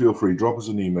 always feel free, drop us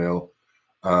an email.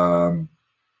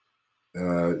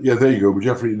 Yeah, there you go,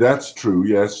 Jeffrey, that's true.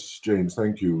 Yes, James,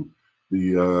 thank you.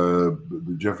 The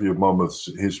Geoffrey of Monmouth's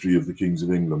History of the Kings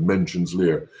of England mentions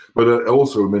Lear, but it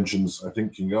also mentions, I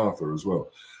think, King Arthur as well.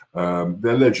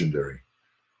 They're legendary.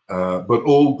 But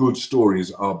all good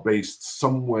stories are based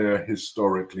somewhere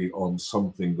historically on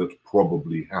something that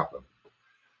probably happened.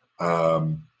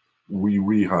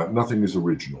 Nothing is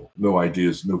original. No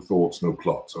ideas, no thoughts, no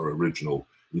plots are original.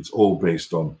 It's all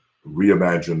based on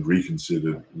reimagined,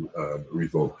 reconsidered,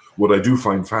 rethought. What I do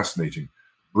find fascinating,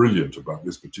 brilliant about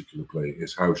this particular play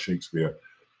is how Shakespeare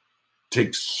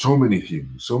takes so many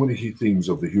themes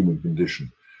of the human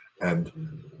condition and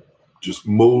just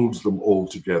molds them all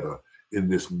together in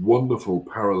this wonderful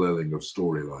paralleling of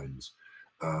storylines,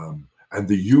 and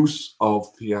the use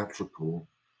of theatrical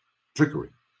trickery,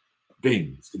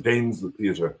 games, the games that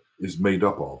theatre is made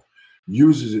up of,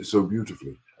 uses it so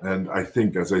beautifully. And I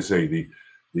think, as I say,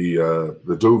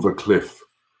 the Dover Cliff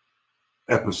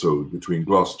episode between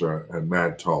Gloucester and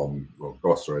Mad Tom, or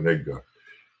Gloucester and Edgar,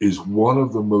 is one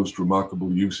of the most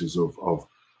remarkable uses of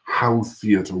how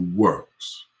theatre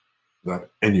works that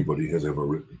anybody has ever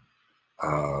written.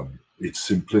 Its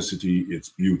simplicity, its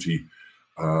beauty.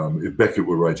 If Beckett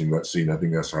were writing that scene, I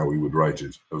think that's how he would write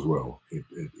it as well.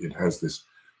 It has this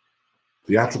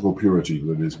theatrical purity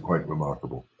that is quite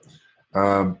remarkable.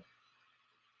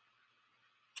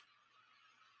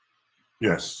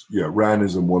 Yes, yeah, Ran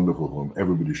is a wonderful film.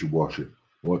 Everybody should watch it.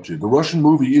 Watch it. The Russian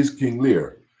movie is King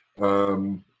Lear.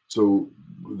 So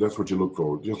that's what you look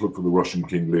for. Just look for the Russian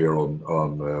King Lear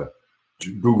on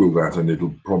Google that, and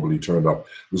it'll probably turn up.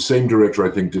 The same director, I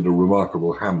think, did a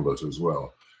remarkable Hamlet as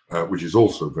well, which is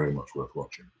also very much worth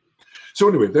watching. So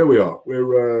anyway, there we are.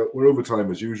 We're over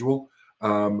time as usual.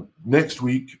 Next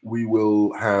week we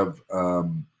will have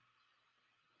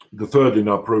the third in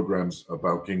our programs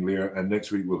about King Lear, and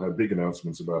next week we'll have big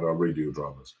announcements about our radio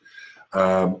dramas.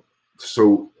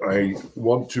 So I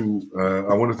want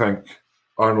to thank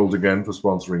Arnold again for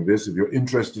sponsoring this. If you're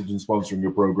interested in sponsoring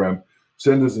your program,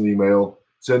 send us an email,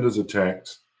 send us a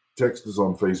text us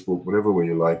on Facebook, whatever way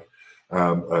you like,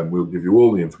 and we'll give you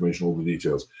all the information, all the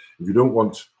details. If you don't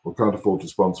want or can't afford to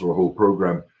sponsor a whole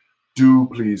program, do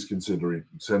please consider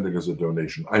sending us a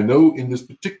donation. I know in this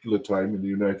particular time in the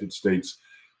United States,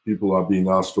 people are being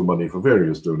asked for money for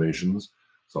various donations,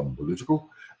 some political.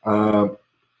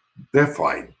 They're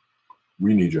fine.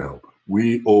 We need your help.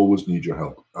 We always need your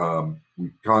help. We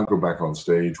can't go back on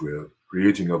stage. We're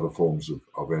creating other forms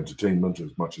of entertainment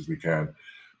as much as we can.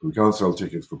 We can't sell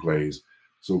tickets for plays.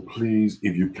 So please,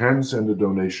 if you can send a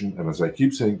donation, and as I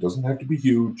keep saying, it doesn't have to be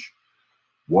huge,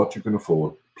 what you can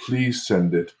afford, please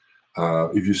send it.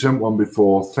 If you sent one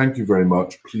before, thank you very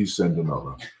much. Please send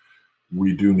another.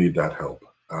 We do need that help.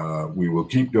 We will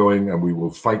keep going, and we will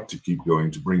fight to keep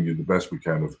going to bring you the best we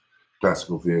can of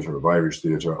classical theatre, of Irish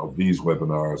theatre, of these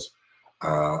webinars,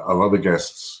 of other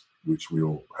guests, which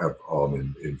we'll have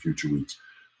on in future weeks.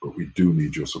 But we do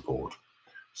need your support.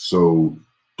 So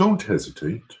don't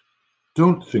hesitate.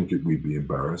 Don't think that we'd be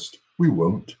embarrassed. We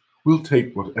won't. We'll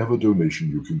take whatever donation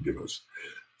you can give us.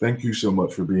 Thank you so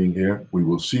much for being here. We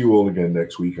will see you all again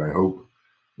next week, I hope.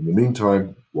 In the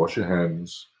meantime, wash your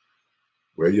hands,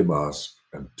 wear your mask,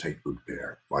 and take good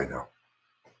care. Bye now.